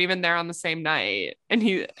 Like we weren't even there on the same night. And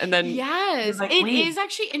then Yes, like, it wait. is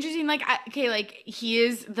actually interesting. Like, okay, like he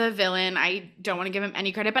is the villain. I don't want to give him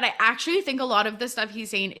any credit, but I actually think a lot of the stuff he's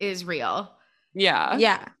saying is real. yeah,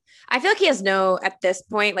 Yeah. I feel like he has at this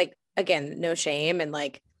point, like, again, no shame. And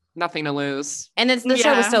like, nothing to lose. and it's the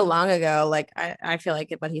show was Yeah. so long ago. Like, I feel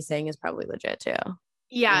like what he's saying is probably legit too.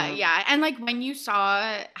 Yeah. And like when you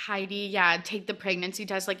saw Heidi, take the pregnancy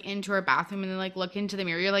test like into her bathroom and then like look into the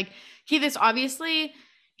mirror, you're like, okay, this obviously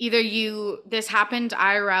this happened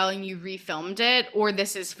IRL and you refilmed it, or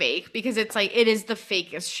this is fake, because it's like it is the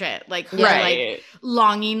fakest shit. Like her like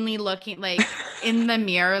longingly looking like in the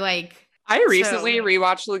mirror, like I recently So-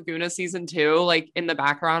 rewatched Laguna season 2, like in the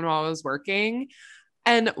background while I was working.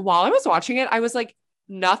 And while I was watching it, I was like,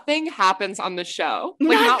 nothing happens on the show.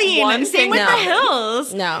 Like nothing. not one Same thing. with No. the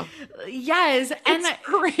hills. No. Yes. And It's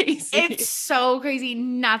crazy. it's so crazy.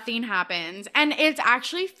 Nothing happens. And it's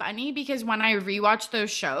actually funny because when I rewatch those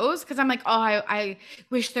shows, because I'm like, oh, I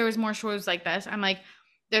wish there was more shows like this. I'm like,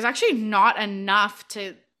 there's actually not enough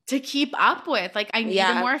to keep up with. Like, I need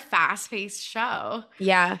a more fast-paced show.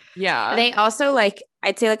 Yeah. yeah. They also like,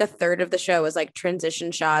 I'd say like a third of the show is like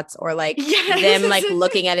transition shots or like Yes. them like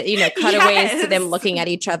looking at it, you know, cutaways to them Yes. looking at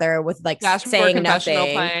each other with like Dash before saying confessional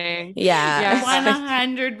nothing. playing. Yeah. Yeah.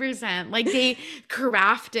 100%. Like, they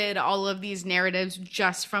crafted all of these narratives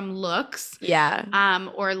just from looks. Yeah.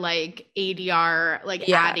 Or like ADR, like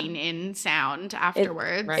Yeah. adding in sound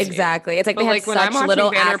afterwards. right. Exactly. It's like But, they like, had when I'm such watching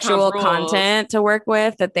little Vanderpump actual Rules- content to work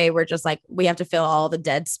with that they were just like, we have to fill all the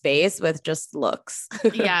dead space with just looks.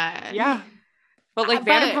 Yeah. Yeah. But like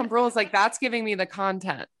But- Vanderpump Rules, like that's giving me the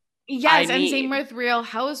content. Yes, I and need. same with Real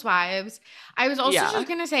Housewives. I was also Yeah. just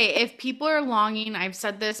gonna say, if people are longing, I've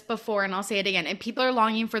said this before and I'll say it again, if people are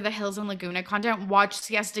longing for the Hills and Laguna content, watch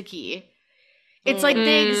Siesta Key. It's like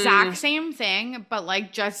the exact same thing, but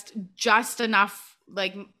like just enough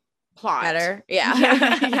like plot. Better. Yeah.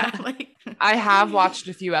 Yeah. Like I have watched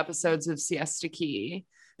a few episodes of Siesta Key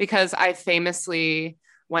because I famously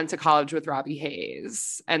went to college with Robbie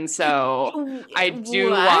Hayes. And so I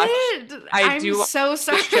do watch- I'm do watch so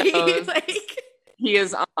sorry. shows. Like, he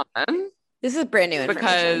is on This is brand new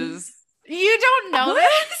information. because, you don't know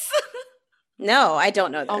this? No, I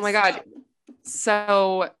don't know this. oh my God.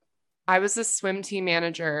 So I was a swim team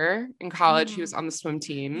manager in college. He was on the swim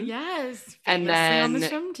team. Yes. And famously on the then-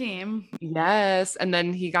 swim team. Yes. And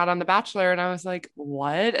then he got on The Bachelor and I was like,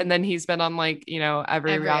 what? And then he's been on like, you know,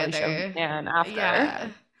 every reality show other. he can after. Yeah.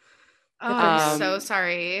 Oh, I'm so Um,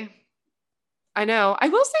 sorry. I know. I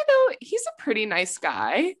will say though, he's a pretty nice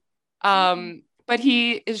guy. But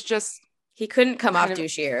he is just, He couldn't come off kind of-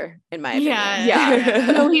 douchier, in my opinion.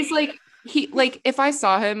 Yeah. no, he's like, if I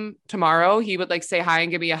saw him tomorrow, he would like say hi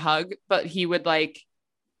and give me a hug, but he would like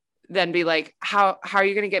then be like, how are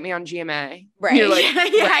you going to get me on GMA? Right. You're like,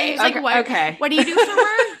 yeah, right, he's like, okay, what? okay. What do you do for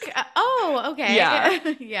work? Oh, okay.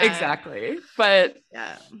 Yeah. Yeah. Exactly. But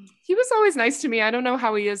Yeah. he was always nice to me. I don't know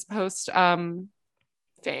how he is post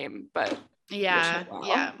fame, but Yeah. Wish him well.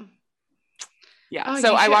 Yeah. yeah. Oh,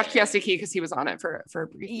 so you I should- watched Siesta Key because he was on it for a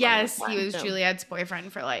brief moment Yes, of he time. was So, Juliet's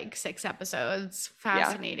boyfriend for like 6 episodes.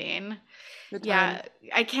 Fascinating. good Yeah. time.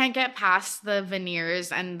 I can't get past the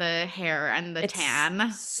veneers and the hair and the It's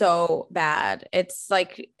tan. so bad. It's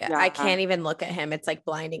like I Yeah. can't even look at him. It's like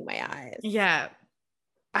blinding my eyes. Yeah.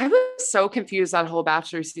 I was so confused that whole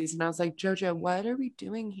Bachelor season. I was like, JoJo, what are we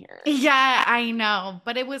doing here? Yeah, I know.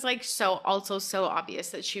 But it was like so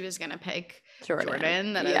obvious that she was gonna pick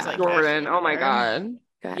Jordan that I was like, Jordan. Oh my whatever.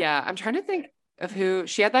 God. Yeah. I'm trying to think of who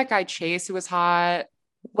she had. That guy Chase who was hot.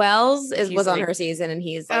 Wells He's was on like- her season, and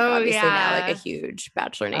he's like Oh, obviously now like yeah. a huge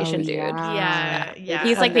Bachelor Nation dude. Yeah. Yeah.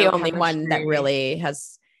 He's like Had the no only one that chemistry. really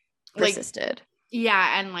has Like- persisted.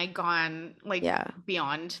 Yeah, and like gone like Yeah.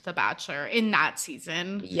 beyond The Bachelor in that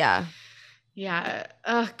season. Yeah. Yeah.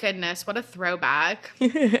 Oh goodness, what a throwback.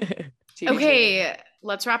 TBJ. Okay,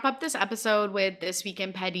 let's wrap up this episode with This Week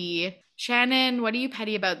in Petty. Shannon, what are you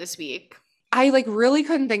petty about this week? I like really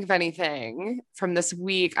couldn't think of anything from this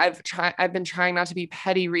week. I've been trying not to be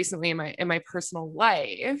petty recently in my personal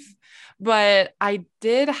life, but I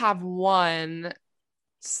did have one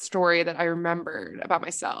story that I remembered about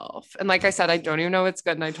myself. And like I said, I don't even know it's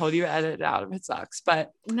good. And I told you to edit it out if it sucks,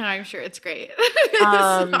 but No, I'm sure it's great.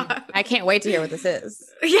 I can't wait to hear what this is.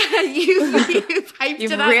 Yeah, you've hyped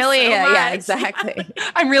You've it up really, so much. yeah, exactly.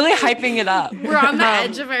 I'm really hyping it up. We're on the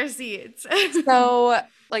edge of our seats. So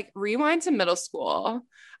like rewind to middle school.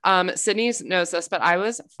 Sydney knows this, but I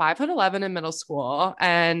was 5'11" in middle school,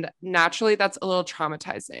 and naturally that's a little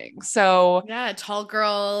traumatizing. So yeah, tall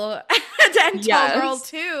girl and tall girl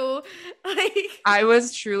too. Like I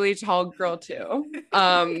was truly tall girl too.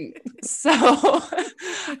 So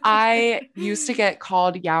I used to get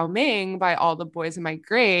called Yao Ming by all the boys in my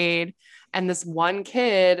grade, and this one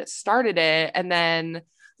kid started it, and then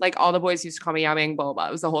like all the boys used to call me Yao Ming, blah, blah, blah.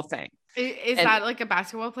 It was the whole thing. Is that like a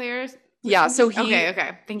basketball player? Yeah, so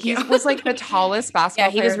okay. Thank you. He was like the tallest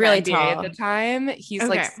basketball he was player in really the NBA tall at the time. He's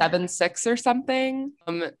like 7'6" or something.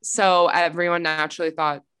 So everyone naturally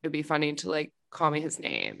thought it'd be funny to like call me his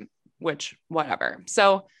name, which whatever.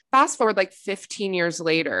 So fast forward like 15 years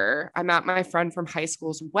later, I'm at my friend from high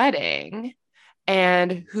school's wedding,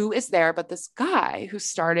 and who is there but this guy who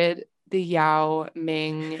started the Yao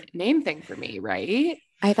Ming name thing for me, right?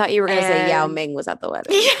 I thought you were going to say Yao Ming was at the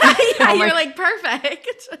wedding. Yeah, you're like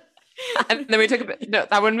perfect. And then we took no,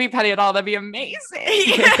 that wouldn't be petty at all. That'd be amazing.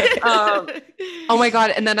 Oh my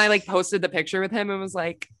God. And then I like posted the picture with him and was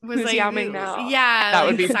like, who's like, Yao Ming now? Yeah. That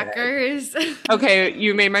would be suckers. Okay.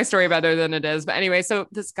 You made my story better than it is. But anyway, so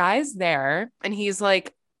this guy's there and he's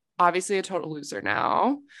like, obviously a total loser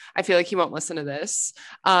now. I feel like he won't listen to this.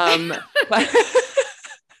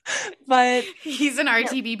 But he's an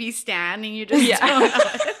RTBB stan and you just don't know.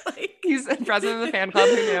 Like... He's the president of the fan club,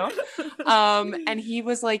 who knew? And he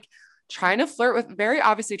was like very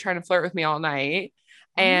obviously trying to flirt with me all night.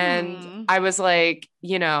 And I was like,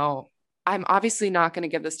 you know, I'm obviously not going to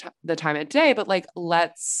give this the time of day, but like,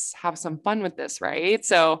 let's have some fun with this. Right.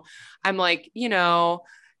 So I'm like, you know,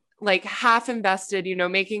 like half invested, you know,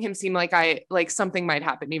 making him seem like something might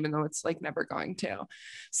happen, even though it's like never going to.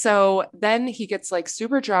 So then he gets like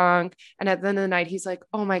super drunk. And at the end of the night, he's like,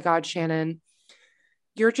 oh my God, Shannon,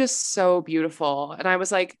 you're just so beautiful. And I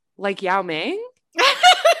was like Yao Ming?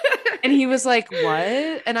 And he was like,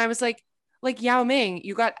 what? And I was like Yao Ming,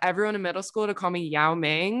 you got everyone in middle school to call me Yao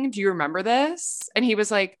Ming. Do you remember this? And he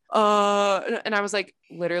was like, and I was like,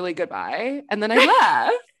 literally goodbye. And then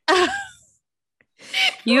I left.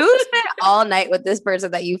 You spent all night with this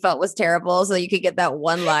person that you felt was terrible so you could get that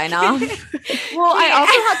one line off. Well, I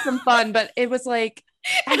also had some fun, but it was like,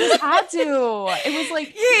 I just had to. It was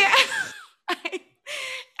like, yeah.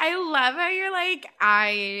 I love how you're like,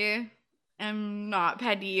 I am not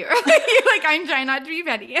petty, or like, you're like, I'm trying not to be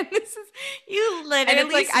petty, and this is you literally. And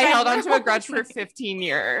it's like I held on to a grudge for 15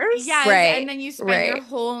 years. Yeah, right. And then you spend your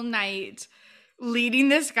whole night leading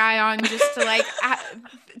this guy on just to like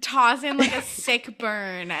toss him like a sick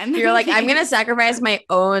burn, and you're like, I'm gonna sacrifice my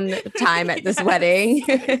own time at this wedding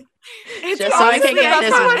just so I can get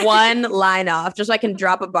this one line off, just so I can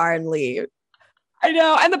drop a bar and leave. I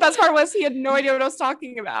know. And the best part was he had no idea what I was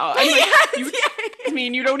talking about. I'm like, I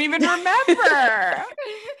mean, you don't even remember.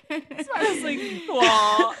 So I was like,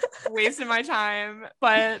 cool, wasting my time.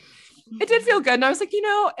 But it did feel good. And I was like, you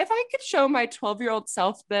know, if I could show my 12-year-old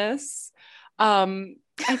self this, I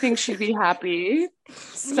think she'd be happy.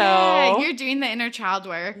 So yeah, you're doing the inner child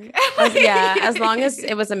work. As long as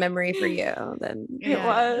it was a memory for you, then it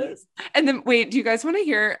was. And then wait, do you guys want to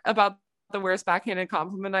hear about the worst backhanded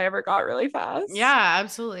compliment I ever got really fast? Yeah,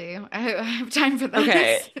 absolutely. I have time for this.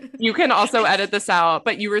 Okay. You can also edit this out,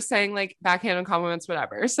 but you were saying like backhanded compliments,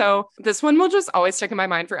 whatever. So this one will just always stick in my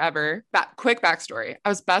mind forever. Quick backstory. I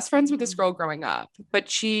was best friends with this girl growing up, but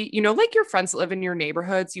she, you know, like your friends that live in your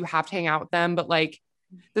neighborhoods, you have to hang out with them, but like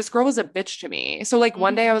this girl was a bitch to me. So like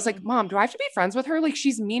one day I was like, Mom, do I have to be friends with her? Like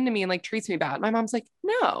she's mean to me and like treats me bad. My mom's like,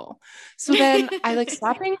 no. So then I like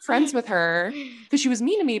stopped being friends with her because she was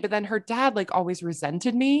mean to me. But then her dad like always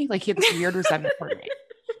resented me. Like he had this weird resentment for me.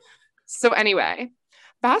 So anyway,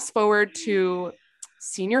 fast forward to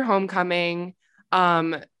senior homecoming.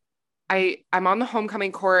 I'm on the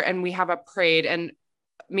homecoming court and we have a parade, and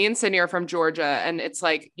me and Sydney are from Georgia, and it's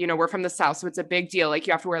like, you know, we're from the South. So it's a big deal. Like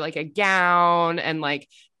you have to wear like a gown and like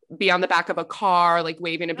be on the back of a car, like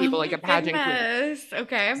waving to people like a pageant queen.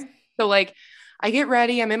 Okay. So like I get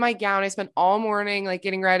ready. I'm in my gown. I spent all morning like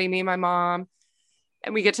getting ready, me and my mom.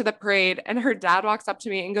 And we get to the parade and her dad walks up to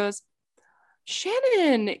me and goes,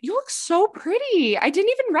 Shannon, you look so pretty. I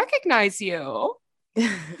didn't even recognize you.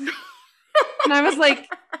 And I was like,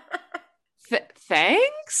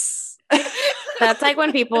 thanks. That's like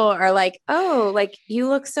when people are like, oh, like you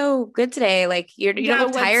look so good today. Like you don't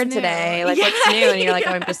look tired today. Like what's new? And you're like,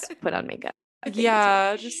 oh, I'm just put on makeup.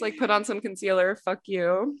 Yeah, just like put on some concealer. Fuck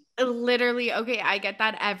you. Literally, okay, I get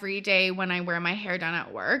that every day when I wear my hair done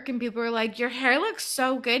at work and people are like, your hair looks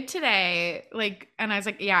so good today. Like, and I was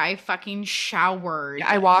like, yeah, I fucking showered. Yeah,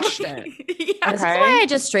 I washed it. Yeah. This is why I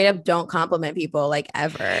just straight up don't compliment people like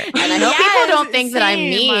ever. And I hope people don't think that I'm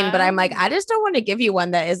mean, but I'm like, I just don't want to give you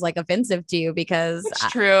one that is like offensive to you because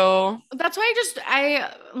it's true. That's why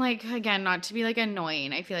I like, again, not to be like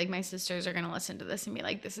annoying. I feel like my sisters are going to listen to this and be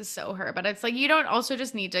like, this is so her. But it's like, you don't also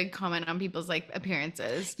just need to comment on people's like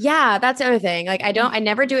appearances. Yeah, that's the other thing. Like I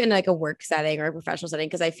never do it in like a work setting or a professional setting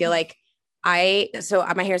because I feel like my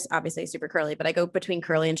hair's obviously super curly, but I go between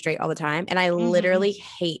curly and straight all the time. And I literally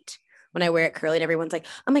hate when I wear it curly and everyone's like,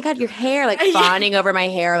 oh my God, your hair, like fawning over my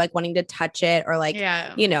hair, like wanting to touch it or like,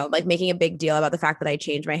 you know, like making a big deal about the fact that I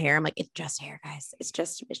changed my hair. I'm like, it's just hair, guys. It's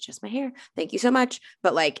just my hair. Thank you so much.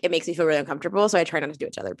 But like, it makes me feel really uncomfortable. So I try not to do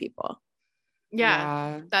it to other people.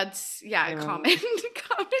 Yeah, that's common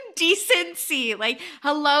decency. Like,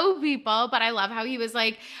 hello, people. But I love how he was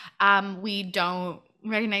like, we don't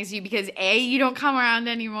recognize you because A, you don't come around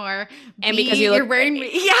anymore, and B, because you're wearing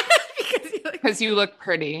because you look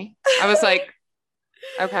pretty. I was like,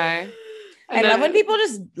 okay. I love when people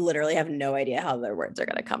just literally have no idea how their words are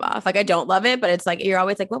gonna come off. Like I don't love it, but it's like you're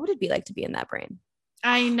always like, what would it be like to be in that brain?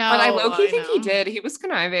 I know, but I low-key think he did. He was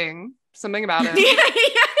conniving. Something about him.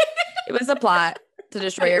 It was a plot to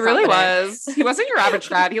destroy your confidence. It really was. He wasn't your average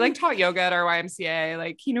dad. He like taught yoga at our YMCA.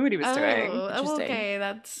 Like he knew what he was doing. Oh, okay.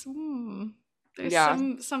 That's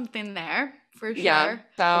there's something there for sure. Yeah.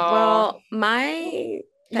 So well, my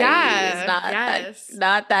is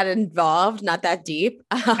not that involved, not that deep.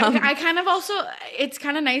 I kind of also. It's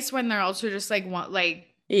kind of nice when they're also just like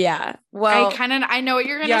yeah. Well, I know what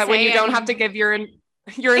you're gonna say. Yeah, when you don't have to give your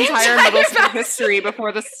entire middle school history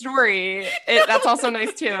before the story. That's also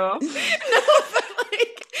nice too. No,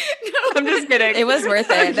 I'm just kidding. It was worth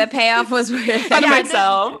it. The payoff was worth it. I think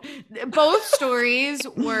so. Both stories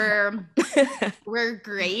were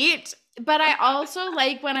great. But I also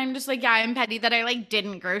like when I'm just like, yeah, I'm petty that I like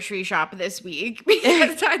didn't grocery shop this week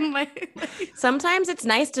because I'm like sometimes it's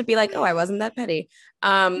nice to be like, oh, I wasn't that petty.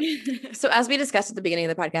 So as we discussed at the beginning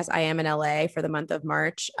of the podcast, I am in LA for the month of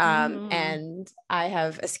March. And I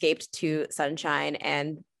have escaped to sunshine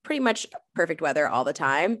and pretty much perfect weather all the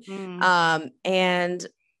time. And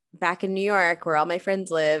back in New York where all my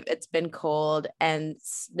friends live, it's been cold and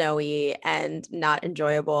snowy and not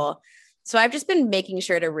enjoyable. So I've just been making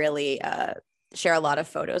sure to really share a lot of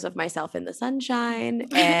photos of myself in the sunshine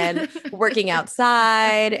and working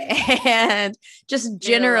outside and just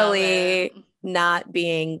generally not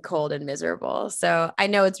being cold and miserable. So I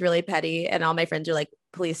know it's really petty and all my friends are like,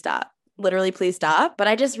 please stop. Literally, please stop. But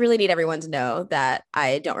I just really need everyone to know that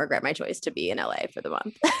I don't regret my choice to be in LA for the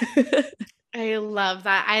month. I love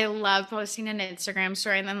that. I love posting an Instagram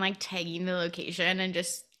story and then like tagging the location and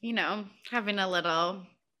just, you know, having a little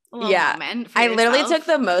moment for I yourself. literally took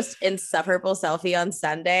the most insufferable selfie on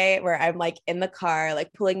Sunday where I'm like in the car,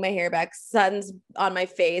 like pulling my hair back, sun's on my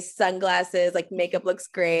face, sunglasses, like makeup looks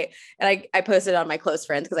great. And I posted on my close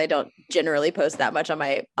friends because I don't generally post that much on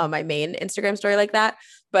my main Instagram story like that.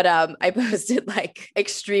 But I posted like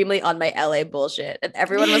extremely on my LA bullshit. And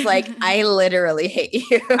everyone was like, I literally hate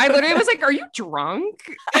you. I literally was like, are you drunk?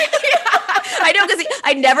 I know, because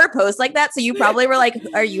I never post like that. So you probably were like,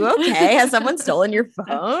 are you okay? Has someone stolen your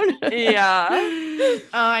phone? Yeah. Oh,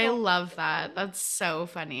 I love that. That's so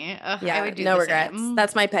funny. Ugh, yeah, I would do no the regrets. same.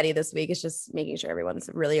 That's my petty this week. It's just making sure everyone's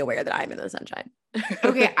really aware that I'm in the sunshine.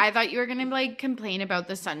 Okay, I thought you were going to like complain about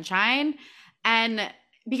the sunshine. And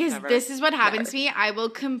because this is what happens to me. I will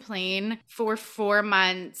complain for 4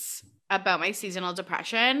 months about my seasonal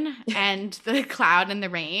depression and the cloud and the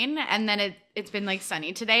rain. And then it's been like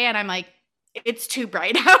sunny today. And I'm like, it's too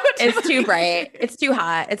bright out. It's too bright. It's too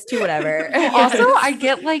hot. It's too whatever. Also, I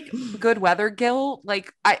get like good weather guilt.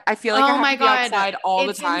 Like I feel like I have to be outside all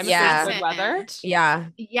the time. Yeah. Good weather. Yeah.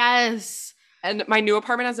 Yes. And my new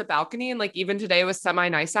apartment has a balcony, and like even today it was semi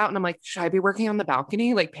nice out, and I'm like, should I be working on the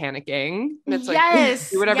balcony? Like panicking. And it's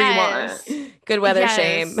like, do whatever you want. Good weather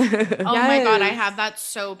shame. Oh my God, I have that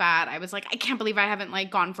so bad. I was like, I can't believe I haven't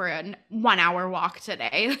like gone for a 1 hour walk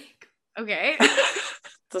today. Like, okay.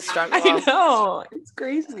 It's a struggle. I know. It's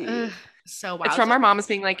crazy. So wild. It's from our moms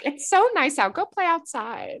being like, it's so nice out. Go play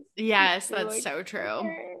outside. Yes, We're that's like, so true.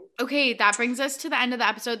 okay. Okay, that brings us to the end of the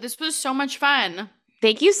episode. This was so much fun.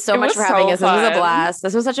 Thank you so It much was for having so us. This was a fun. blast.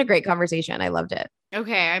 This was such a great conversation. I loved it.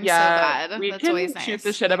 Okay, I'm so Yeah, glad. we That's can always shoot nice.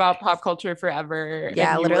 the shit about pop culture forever.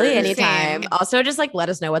 Yeah, and you literally were- anytime. Same. Also, just like let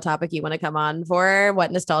us know what topic you want to come on for,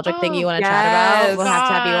 what nostalgic thing you Oh, want to chat about. yes. We'll have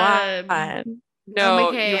to have you God. on. No,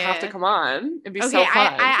 Okay. you have to come on. It'd be Okay, so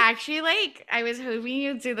fun. I actually I was hoping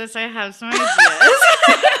you'd do this. I have some ideas.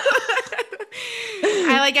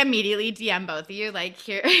 I immediately DM both of you.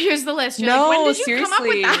 Here's the list. You're No, when did you come up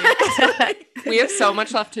with seriously. that? We have so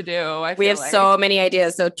much left to do. We have so many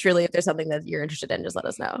ideas. So truly, if there's something that you're interested in, just let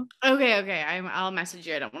us know. Okay. I'll message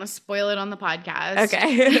you. I don't want to spoil it on the podcast.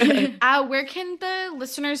 Okay. Where can the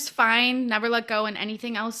listeners find Never Let Go and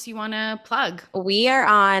anything else you want to plug? We are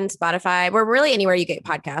on Spotify. We're really anywhere you get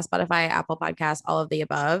podcasts, Spotify, Apple Podcasts, all of the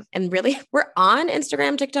above. And really, we're on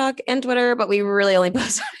Instagram, TikTok, and Twitter, but we really only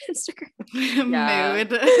post on Instagram. Yeah. Mood.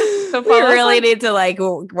 So We follow us really on- need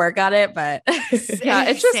to work on it, but Yeah,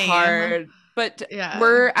 it's just Same. hard. But Yeah.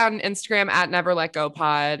 we're on Instagram at Never Let Go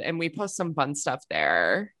Pod, and we post some fun stuff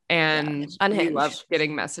there. And we unhinged. love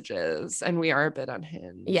getting messages, and we are a bit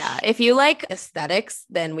unhinged. yeah, if you like aesthetics,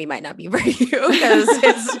 then we might not be for you because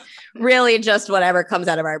it's really just whatever comes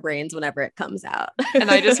out of our brains whenever it comes out.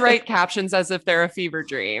 And I just write captions as if they're a fever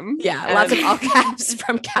dream. Yeah, lots of and all caps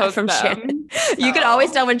from post them. Shannon. You could So-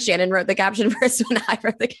 always tell when Shannon wrote the caption versus when I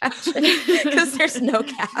wrote the caption because there's no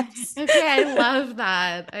caps. Okay, I love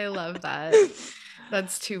that.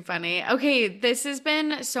 That's too funny. Okay, this has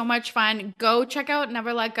been so much fun. Go check out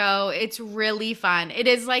Never Let Go. It's really fun. It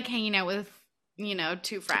is like hanging out with,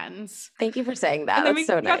 two friends. Thank you for saying that. And then That's we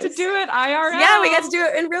so got nice. to do it IRL. Yeah, we got to do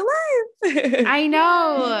it in real life. I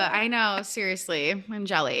know. Seriously, I'm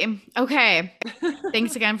jelly. Okay,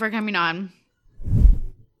 thanks again for coming on.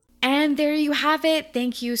 And there you have it.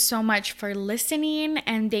 Thank you so much for listening.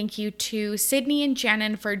 And thank you to Sydney and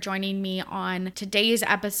Shannon for joining me on today's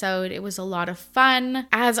episode. It was a lot of fun.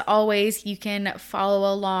 As always, you can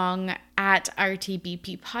follow along at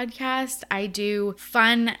RTBP Podcast. I do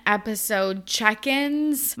fun episode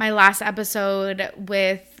check-ins. My last episode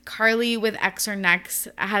with Carly with X or Next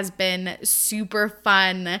has been super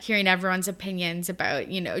fun hearing everyone's opinions about,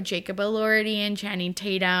 Jacob Elordi and Channing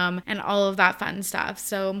Tatum and all of that fun stuff.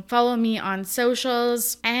 So follow me on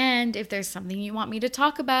socials. And if there's something you want me to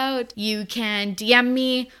talk about, you can DM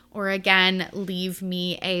me or again, leave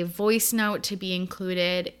me a voice note to be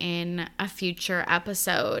included in a future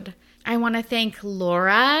episode. I want to thank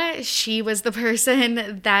Laura. She was the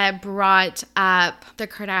person that brought up the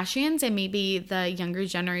Kardashians and maybe the younger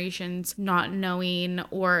generations not knowing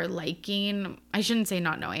or liking. I shouldn't say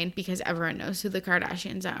not knowing because everyone knows who the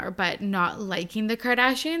Kardashians are, but not liking the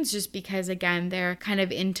Kardashians just because, again, they're kind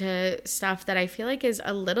of into stuff that I feel like is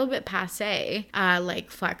a little bit passe, like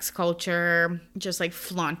flex culture, just like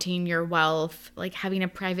flaunting your wealth, like having a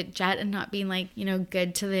private jet and not being like,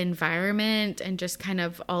 good to the environment and just kind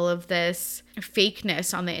of all of this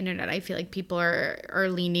fakeness on the internet. I feel like people are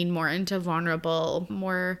leaning more into vulnerable,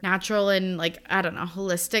 more natural and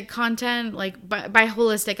holistic content. Like by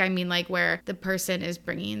holistic, I mean like where the person is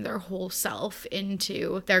bringing their whole self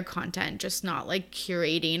into their content, just not like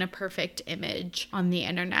curating a perfect image on the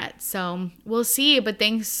internet. So we'll see. But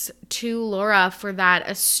thanks to Laura for that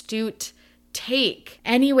astute take.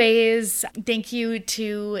 Anyways, thank you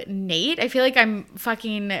to Nate. I feel like I'm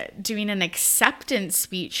fucking doing an acceptance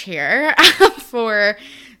speech here for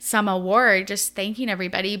some award, just thanking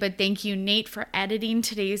everybody. But thank you, Nate, for editing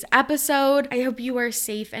today's episode. I hope you are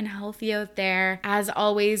safe and healthy out there. As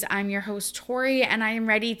always, I'm your host, Tori, and I am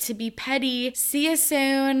ready to be petty. See you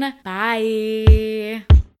soon. Bye.